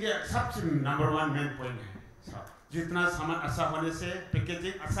पैकेजिंग के सबसे नंबर 1 मेन पॉइंट है साहब। जितना सामान अच्छा होने से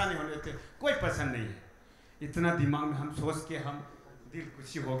पैकेजिंग अच्छा नहीं होने से कोई पसंद नहीं है। इतना दिमाग में हम सोच के हम दिल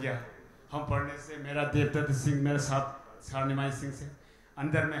खुशी हो गया। हम पढ़ने से मेरा देवदत्त सिंह मेरे साथ शालिनी सिंह से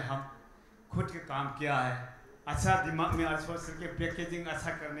अंदर में हम खुद के काम किया है। अच्छा दिमाग में आज सोच के पैकेजिंग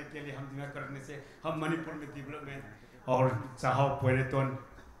अच्छा करने के लिए हम दिमाग करने से हम मणिपुर में डेवलपमेंट और चाहो पर्यटन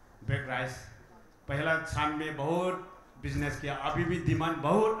बैक राइस पहला छान में बहुत बिजनेस किया। अभी भी डिमांड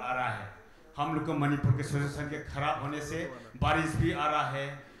बहुत आ रहा है। हम लोग को मणिपुर के सिचुएशन के खराब होने से बारिश भी आ रहा है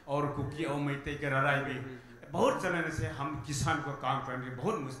और कुकी और मैते के लड़ाई भी बहुत चलने से हम किसान को काम करने की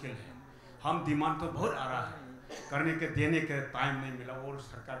बहुत मुश्किल है। हम डिमांड तो बहुत आ रहा है, करने के देने के टाइम नहीं मिला। और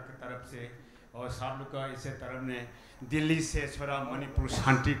सरकार की तरफ से और सब लोग का इसे तरफ ने दिल्ली से थोड़ा मणिपुर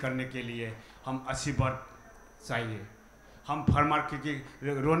शांति करने के लिए हम आशीर्वाद चाहिए। हम फार्मर के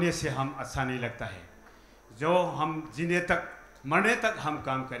रोने से हम अच्छा नहीं लगता है। जो हम जीने तक मरने तक हम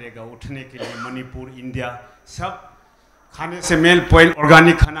काम करेगा उठने के लिए। मणिपुर इंडिया सब खाने से मेन पॉइंट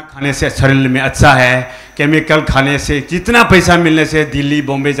ऑर्गेनिक खाना खाने से शरीर में अच्छा है। केमिकल खाने से जितना पैसा मिलने से दिल्ली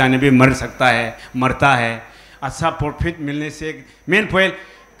बॉम्बे जाने भी मर सकता है, मरता है। अच्छा प्रॉफिट मिलने से मेन पॉइंट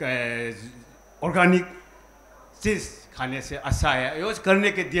ऑर्गेनिक चीज़ खाने से अच्छा है। यूज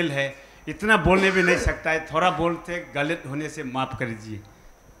करने के दिल है। इतना बोलने भी नहीं सकता है, थोड़ा बोलते गलत होने से माफ़ कर दीजिए।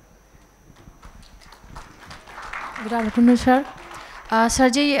 Good afternoon sir. सर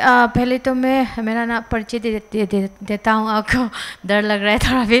जी पहले तो मैं मेरा ना परिचय देता हूँ। आपको डर लग रहा है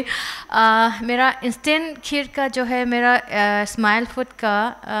थोड़ा भी। मेरा इंस्टेंट खीर का जो है मेरा स्माइल फूड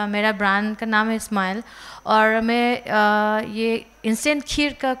का मेरा ब्रांड का नाम है स्माइल। और मैं ये इंस्टेंट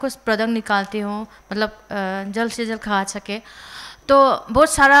खीर का कुछ प्रोडक्ट निकालती हूँ, मतलब जल्द से जल्द खा सके। तो बहुत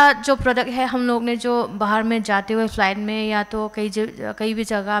सारा जो प्रोडक्ट है हम लोग ने जो बाहर में जाते हुए फ्लाइट में या तो कई भी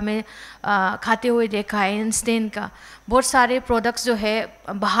जगह में खाते हुए देखा है। इंस्टेंट का बहुत सारे प्रोडक्ट्स जो है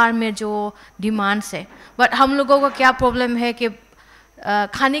बाहर में जो डिमांड्स है, बट हम लोगों को क्या प्रॉब्लम है कि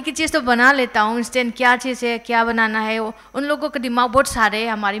खाने की चीज़ तो बना लेता हूँ, इंस्टेंट क्या चीज़ है क्या बनाना है उन लोगों का दिमाग बहुत सारे है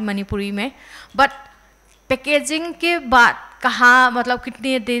हमारी मणिपुरी में। बट पैकेजिंग के बाद कहाँ, मतलब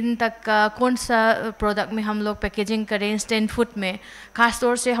कितने दिन तक कौन सा प्रोडक्ट में हम लोग पैकेजिंग करें इंस्टेंट फूड में। ख़ास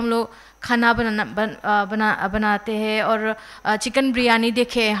तौर से हम लोग खाना बनाते हैं और चिकन बिरयानी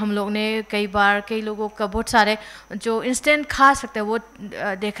देखे हम लोग ने कई बार। कई लोगों का बहुत सारे जो इंस्टेंट खा सकते हैं वो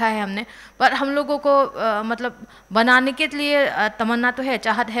देखा है हमने। पर हम लोगों को मतलब बनाने के लिए तमन्ना तो है,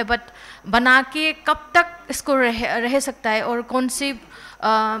 चाहत है, बट बना के कब तक इसको रह सकता है और कौन सी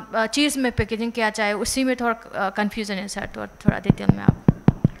चीज़ में पैकेजिंग किया जाए, उसी में थोड़ा कन्फ्यूज़न है सर। तो थोड़ा डिटेल में आप।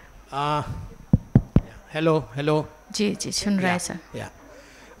 हेलो जी सुन रहा है सर।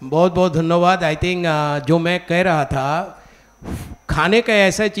 बहुत बहुत धन्यवाद। आई थिंक जो मैं कह रहा था, खाने का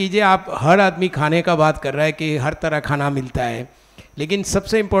ऐसा चीज़ है, आप हर आदमी खाने का बात कर रहा है कि हर तरह खाना मिलता है, लेकिन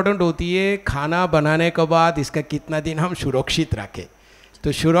सबसे इम्पोर्टेंट होती है खाना बनाने के बाद इसका कितना दिन हम सुरक्षित रखें।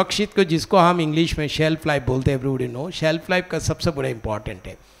 तो सुरक्षित को जिसको हम इंग्लिश में शेल्फ लाइफ बोलते हैं, एवरीबॉडी नो, शेल्फ लाइफ का सबसे बड़ा इम्पॉर्टेंट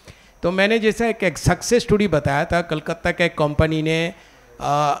है। तो मैंने जैसा एक सक्सेस स्टोरी बताया था, कलकत्ता का एक कंपनी ने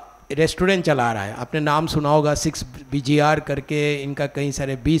रेस्टोरेंट चला रहा है, आपने नाम सुना होगा 6BGR करके, इनका कई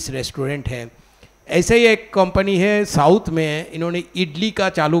सारे 20 रेस्टोरेंट हैं। ऐसे ही एक कंपनी है साउथ में, इन्होंने इडली का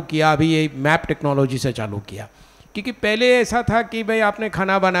चालू किया, अभी ये मैप टेक्नोलॉजी से चालू किया। क्योंकि पहले ऐसा था कि भाई आपने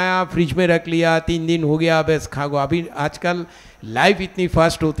खाना बनाया फ्रिज में रख लिया, 3 दिन हो गया बस खा गो। अभी आजकल लाइफ इतनी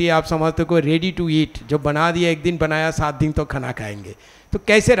फास्ट होती है, आप समझते हो रेडी टू ईट, जो बना दिया एक दिन बनाया 7 दिन तो खाना खाएंगे। तो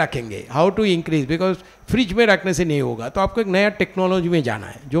कैसे रखेंगे, how to increase, because fridge में रखने से नहीं होगा। तो आपको एक नया टेक्नोलॉजी में जाना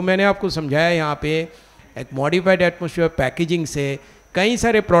है, जो मैंने आपको समझाया यहाँ पे। एक मॉडिफाइड एटमॉस्फेयर पैकेजिंग से कई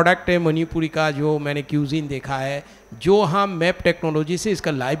सारे प्रोडक्ट है मणिपुरी का जो मैंने क्यूजिन देखा है, जो हम मैप टेक्नोलॉजी से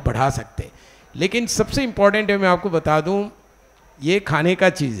इसका लाइफ बढ़ा सकते हैं। लेकिन सबसे इम्पॉर्टेंट है, मैं आपको बता दूं, ये खाने का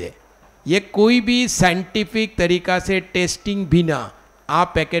चीज़ है, ये कोई भी साइंटिफिक तरीका से टेस्टिंग बिना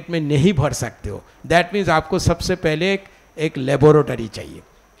आप पैकेट में नहीं भर सकते हो। दैट मीन्स आपको सबसे पहले एक लेबोरेटरी चाहिए।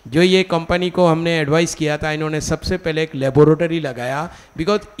 जो ये कंपनी को हमने एडवाइस किया था, इन्होंने सबसे पहले एक लेबोरेटरी लगाया,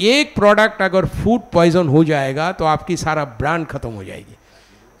 बिकॉज एक प्रोडक्ट अगर फूड पॉइजन हो जाएगा तो आपकी सारा ब्रांड खत्म हो जाएगी,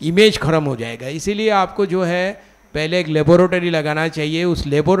 इमेज खत्म हो जाएगा। इसीलिए आपको जो है पहले एक लेबोरेटरी लगाना चाहिए। उस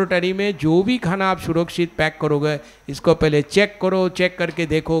लेबोरेटरी में जो भी खाना आप सुरक्षित पैक करोगे, इसको पहले चेक करो, चेक करके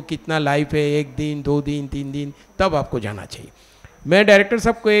देखो कितना लाइफ है, 1 दिन 2 दिन 3 दिन, तब आपको जाना चाहिए। मैं डायरेक्टर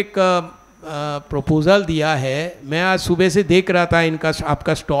साहब को एक प्रपोज़ल दिया है। मैं आज सुबह से देख रहा था इनका,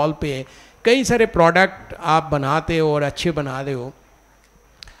 आपका स्टॉल पे, कई सारे प्रोडक्ट आप बनाते हो और अच्छे बनाते हो,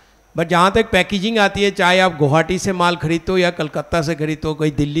 बट जहाँ तक पैकेजिंग आती है, चाहे आप गुवाहाटी से माल खरीदते हो या कलकत्ता से खरीदते हो,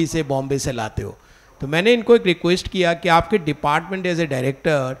 कोई दिल्ली से बॉम्बे से लाते हो, तो मैंने इनको एक रिक्वेस्ट किया कि आपके department as a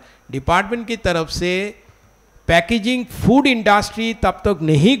director, department की तरफ से पैकेजिंग फूड इंडस्ट्री तब तक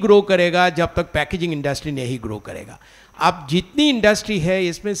नहीं ग्रो करेगा जब तक पैकेजिंग इंडस्ट्री नहीं ग्रो करेगा। अब जितनी इंडस्ट्री है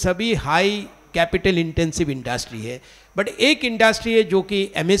इसमें सभी हाई कैपिटल इंटेंसिव इंडस्ट्री है, बट एक इंडस्ट्री है जो कि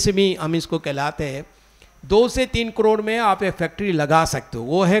एमएसएमई हम इसको कहलाते हैं, 2 से 3 करोड़ में आप एक फैक्ट्री लगा सकते हो,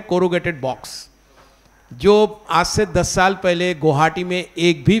 वो है कोरुगेटेड बॉक्स, जो आज से 10 साल पहले गुवाहाटी में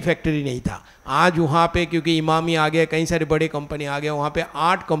एक भी फैक्ट्री नहीं था। आज वहाँ पे क्योंकि इमामी आ गया, कई सारे बड़े कंपनी आ गए, वहाँ पे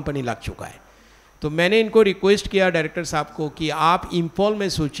 8 कंपनी लग चुका है। तो मैंने इनको रिक्वेस्ट किया डायरेक्टर साहब को कि आप इंफॉल में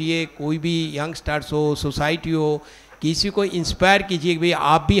सोचिए, कोई भी यंगस्टर्स हो, सोसाइटी हो, किसी को इंस्पायर कीजिए कि भाई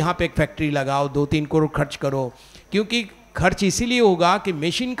आप भी यहाँ पे एक फैक्ट्री लगाओ, 2-3 करोड़ खर्च करो, क्योंकि खर्च इसीलिए होगा कि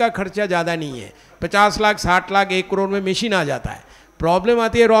मशीन का खर्चा ज़्यादा नहीं है, 50 लाख 60 लाख 1 करोड़ में मशीन आ जाता है। प्रॉब्लम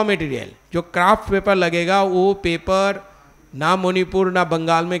आती है रॉ मटेरियल, जो क्राफ्ट पेपर लगेगा वो पेपर ना मणिपुर ना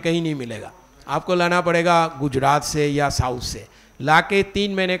बंगाल में कहीं नहीं मिलेगा, आपको लाना पड़ेगा गुजरात से या साउथ से, लाके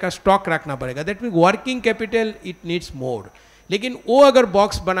 3 महीने का स्टॉक रखना पड़ेगा। That mean working capital it needs more. लेकिन वो अगर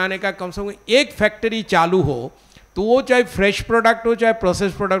बॉक्स बनाने का कम से कम एक फैक्ट्री चालू हो, तो वो चाहे फ्रेश प्रोडक्ट हो चाहे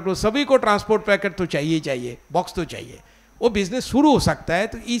प्रोसेस प्रोडक्ट हो, सभी को ट्रांसपोर्ट पैकेट तो चाहिए चाहिए, बॉक्स तो चाहिए, वो बिजनेस शुरू हो सकता है।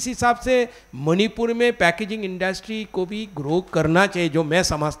 तो इस हिसाब से मणिपुर में पैकेजिंग इंडस्ट्री को भी ग्रो करना चाहिए, जो मैं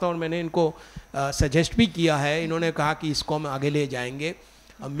समझता हूँ, और मैंने इनको सजेस्ट भी किया है, इन्होंने कहा कि इसको हम आगे ले जाएंगे।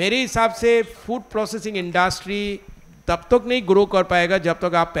 मेरे हिसाब से फूड प्रोसेसिंग इंडस्ट्री तब तक नहीं ग्रो कर पाएगा जब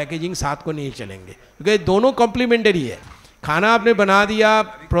तक आप पैकेजिंग साथ को नहीं चलेंगे, क्योंकि दोनों कॉम्प्लीमेंटरी है। खाना आपने बना दिया,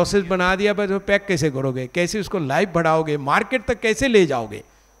 प्रोसेस बना दिया, पर तो पैक कैसे करोगे, कैसे उसको लाइफ बढ़ाओगे, मार्केट तक कैसे ले जाओगे,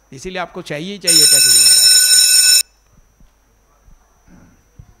 इसीलिए आपको चाहिए packaging.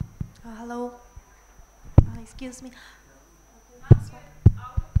 Hello, excuse me.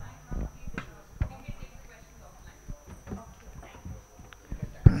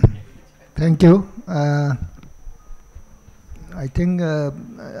 Thank you. I think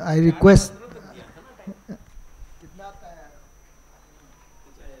I request.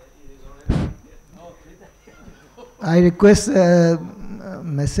 I request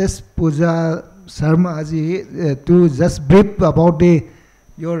Mrs. Pooja Sharma ji to just brief about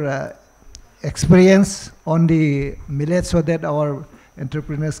your experience on the millet so that our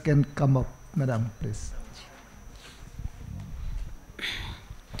entrepreneurs can come up. Madam, please.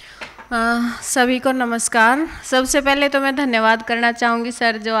 सभी को नमस्कार। सबसे पहले तो मैं धन्यवाद करना चाहूँगी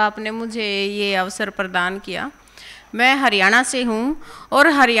सर, जो आपने मुझे ये अवसर प्रदान किया। मैं हरियाणा से हूँ और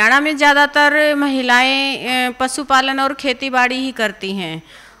हरियाणा में ज़्यादातर महिलाएं पशुपालन और खेतीबाड़ी ही करती हैं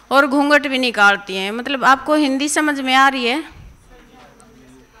और घूंघट भी निकालती हैं। मतलब आपको हिंदी समझ में आ रही है?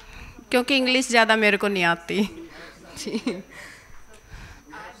 क्योंकि इंग्लिश ज़्यादा मेरे को नहीं आती।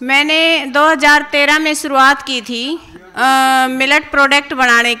 मैंने 2013 में शुरुआत की थी मिलेट प्रोडक्ट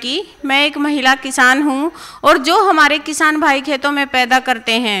बनाने की। मैं एक महिला किसान हूँ और जो हमारे किसान भाई खेतों में पैदा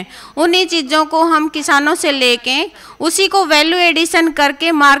करते हैं उन्हीं चीज़ों को हम किसानों से लेके उसी को वैल्यू एडिशन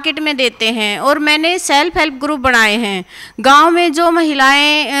करके मार्केट में देते हैं। और मैंने सेल्फ हेल्प ग्रुप बनाए हैं गांव में, जो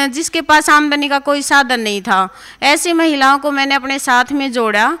महिलाएं जिसके पास आमदनी का कोई साधन नहीं था, ऐसी महिलाओं को मैंने अपने साथ में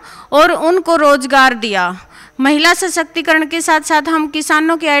जोड़ा और उनको रोजगार दिया। महिला सशक्तिकरण के साथ साथ हम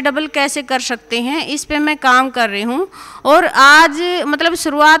किसानों की आय डबल कैसे कर सकते हैं, इस पे मैं काम कर रही हूँ। और आज मतलब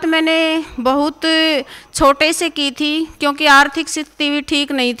शुरुआत मैंने बहुत छोटे से की थी क्योंकि आर्थिक स्थिति भी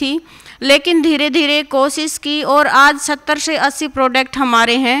ठीक नहीं थी, लेकिन धीरे धीरे कोशिश की और आज 70 से 80 प्रोडक्ट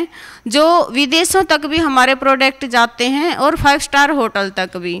हमारे हैं जो विदेशों तक भी हमारे प्रोडक्ट जाते हैं और 5 स्टार होटल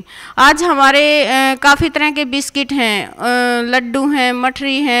तक भी। आज हमारे काफ़ी तरह के बिस्किट हैं, लड्डू हैं,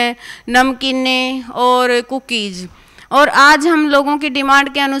 मठरी हैं, नमकीनें और कुकीज़, और आज हम लोगों की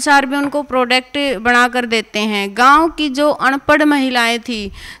डिमांड के अनुसार भी उनको प्रोडक्ट बना कर देते हैं। गांव की जो अनपढ़ महिलाएं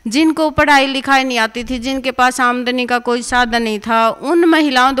थी, जिनको पढ़ाई लिखाई नहीं आती थी, जिनके पास आमदनी का कोई साधन नहीं था, उन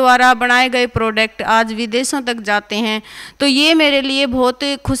महिलाओं द्वारा बनाए गए प्रोडक्ट आज विदेशों तक जाते हैं। तो ये मेरे लिए बहुत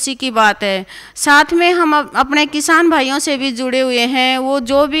खुशी की बात है। साथ में हम अपने किसान भाइयों से भी जुड़े हुए हैं। वो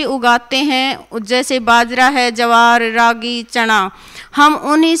जो भी उगाते हैं, जैसे बाजरा है, ज्वार, रागी, चना, हम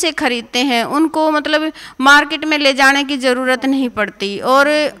उन्हीं से खरीदते हैं। उनको मतलब मार्केट में ले जाने की ज़रूरत नहीं पड़ती और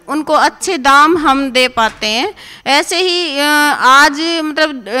उनको अच्छे दाम हम दे पाते हैं। ऐसे ही आज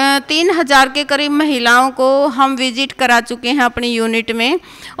मतलब 3000 के करीब महिलाओं को हम विजिट करा चुके हैं अपनी यूनिट में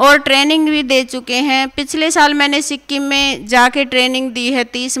और ट्रेनिंग भी दे चुके हैं। पिछले साल मैंने सिक्किम में जाके ट्रेनिंग दी है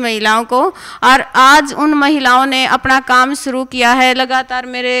 30 महिलाओं को, और आज उन महिलाओं ने अपना काम शुरू किया है। लगातार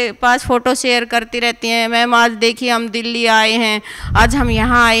मेरे पास फ़ोटो शेयर करती रहती हैं, मैम आज देखिए हम दिल्ली आए हैं, आज हम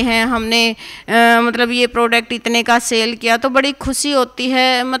यहाँ आए हैं, हमने मतलब ये प्रोडक्ट इतने का सेल किया। तो बड़ी खुशी होती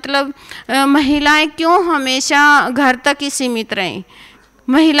है। मतलब महिलाएं क्यों हमेशा घर तक ही सीमित रहें,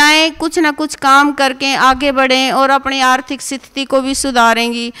 महिलाएं कुछ ना कुछ काम करके आगे बढ़ें और अपनी आर्थिक स्थिति को भी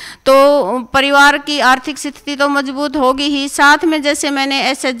सुधारेंगी तो परिवार की आर्थिक स्थिति तो मजबूत होगी ही। साथ में जैसे मैंने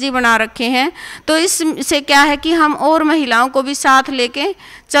एसएचजी बना रखे हैं तो इससे क्या है कि हम और महिलाओं को भी साथ लेके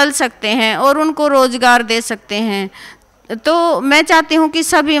चल सकते हैं और उनको रोजगार दे सकते हैं। तो मैं चाहती हूँ कि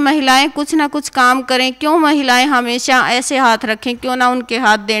सभी महिलाएं कुछ ना कुछ काम करें। क्यों महिलाएं हमेशा ऐसे हाथ रखें, क्यों ना उनके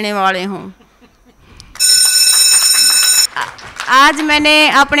हाथ देने वाले हों। आज मैंने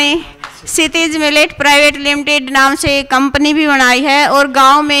अपने क्षितिज मिलेट प्राइवेट लिमिटेड नाम से कंपनी भी बनाई है और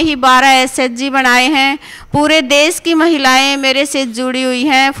गांव में ही 12 एसएचजी बनाए हैं। पूरे देश की महिलाएं मेरे से जुड़ी हुई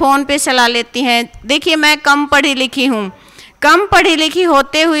हैं, फ़ोन पे सलाह लेती हैं। देखिए मैं कम पढ़ी लिखी हूँ, कम पढ़ी लिखी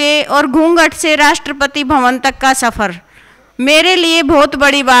होते हुए और घूंघट से राष्ट्रपति भवन तक का सफ़र मेरे लिए बहुत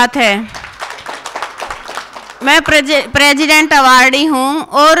बड़ी बात है। मैं प्रेसिडेंट अवार्डी हूँ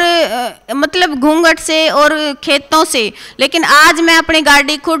और मतलब घूंघट से और खेतों से, लेकिन आज मैं अपनी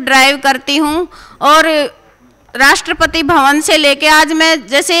गाड़ी खुद ड्राइव करती हूँ और राष्ट्रपति भवन से लेके आज मैं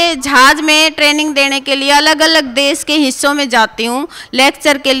जैसे जहाज में ट्रेनिंग देने के लिए अलग अलग देश के हिस्सों में जाती हूँ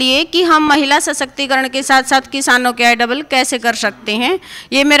लेक्चर के लिए कि हम महिला सशक्तिकरण के साथ साथ किसानों के आय डबल कैसे कर सकते हैं,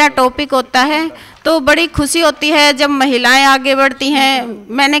 ये मेरा टॉपिक होता है। तो बड़ी खुशी होती है जब महिलाएं आगे बढ़ती हैं।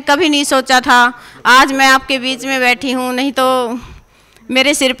 मैंने कभी नहीं सोचा था आज मैं आपके बीच में बैठी हूँ, नहीं तो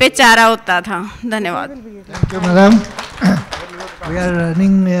मेरे सिर पे चारा होता था। धन्यवाद। Thank you, madam. We are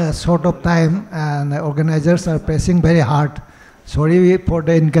running short of time and organizers are pressing very hard. Sorry for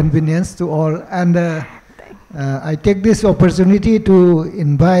the inconvenience to all. And I take this opportunity to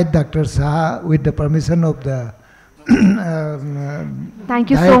invite Dr. Saha with the permission of the Thank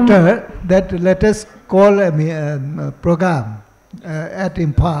you director so much. that let us call a program at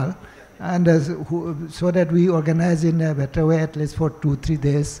Impal and so that we organize in a better way at least for 2-3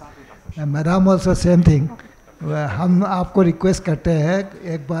 days. Madam also same thing. हम आपको request करते हैं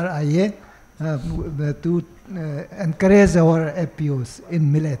एक बार आइए to encourage our एपीओस in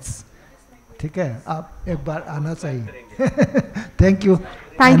millets. ठीक है, आप एक बार आना चाहिए। Thank you.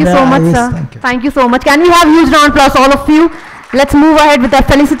 Thank you so much, sir. Thank you so much. Can we have huge round of applause, all of you? Let's move ahead with the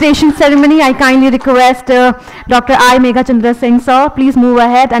felicitation ceremony. I kindly request Dr. I Meghachandra Singh, sir, please move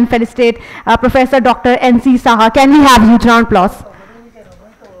ahead and felicitate Professor Dr. N.C. Saha. Can we have huge round of applause?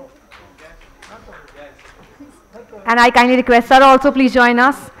 And I kindly request sir also please join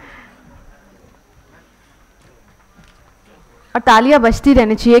us. और तालियां बजती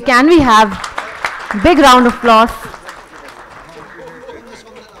रहनी चाहिए. Can we have big round of applause?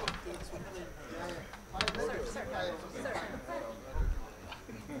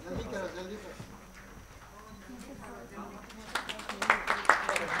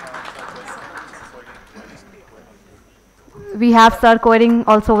 We have Sir Coring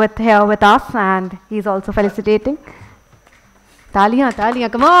also here with us, and he's also felicitating. Taliyan,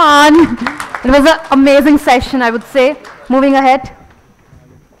 taliyan, come on! It was an amazing session, I would say. Moving ahead.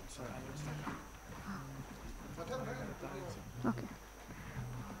 Okay.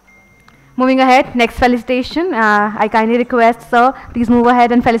 Moving ahead, next felicitation. I kindly request, sir, please move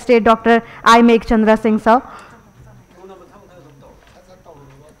ahead and felicitate Dr. I Meghachandra Singh, sir.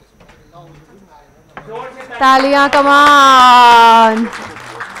 Taliyan, come on!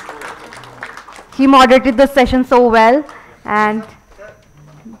 He moderated the session so well, and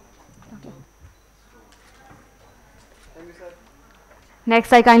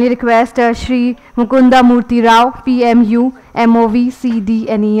next I kindly request Shri Mukunda Murthy Rao, PMU, MOV,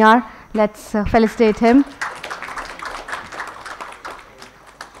 CDNER. Let's felicitate him.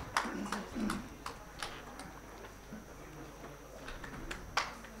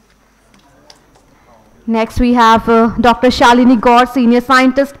 Next we have Dr. Shalini Gaur, Senior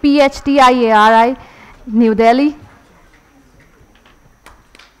Scientist, PhD, IARI, New Delhi.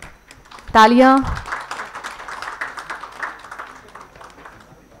 Taliyan.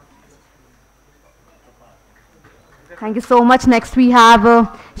 Thank you so much. Next we have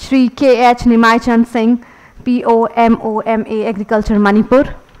Shri K.H. Nimaichand Singh, POMOMA, Agriculture,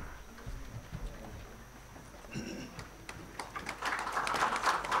 Manipur.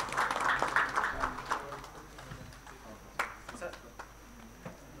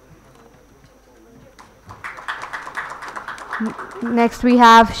 Next we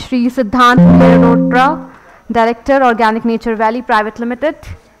have Shri Siddhant Mehrotra, Director, Organic Nature Valley Private Limited.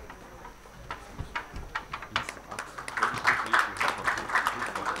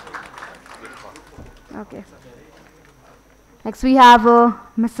 Okay. Next we have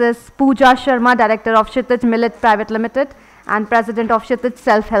Mrs. Pooja Sharma, Director of Kshitij Millet Private Limited and President of Kshitij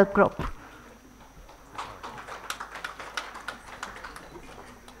Self-Help Group.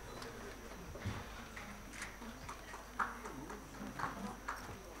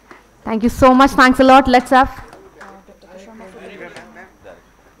 Thank you so much. Thanks a lot. Let's have.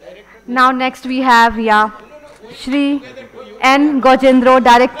 Now next we have Shri N. Gojendro,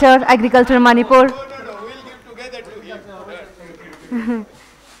 Director, Agriculture, Manipur.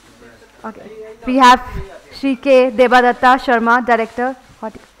 Okay. We have Shri K. Devadatta Sharma, Director.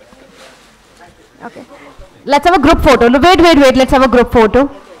 Okay. Let's have a group photo. No, wait. Let's have a group photo.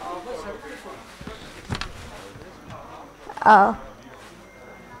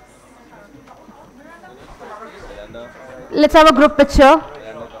 Let's have a group picture.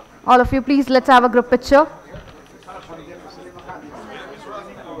 All of you, please, let's have a group picture.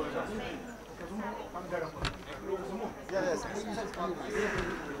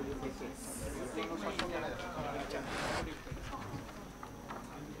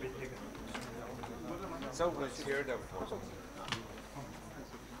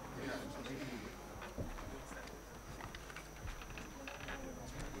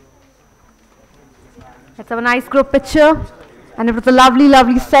 Let's have a nice group picture. And it was a lovely,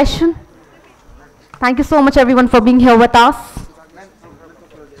 lovely session. Thank you so much, everyone, for being here with us.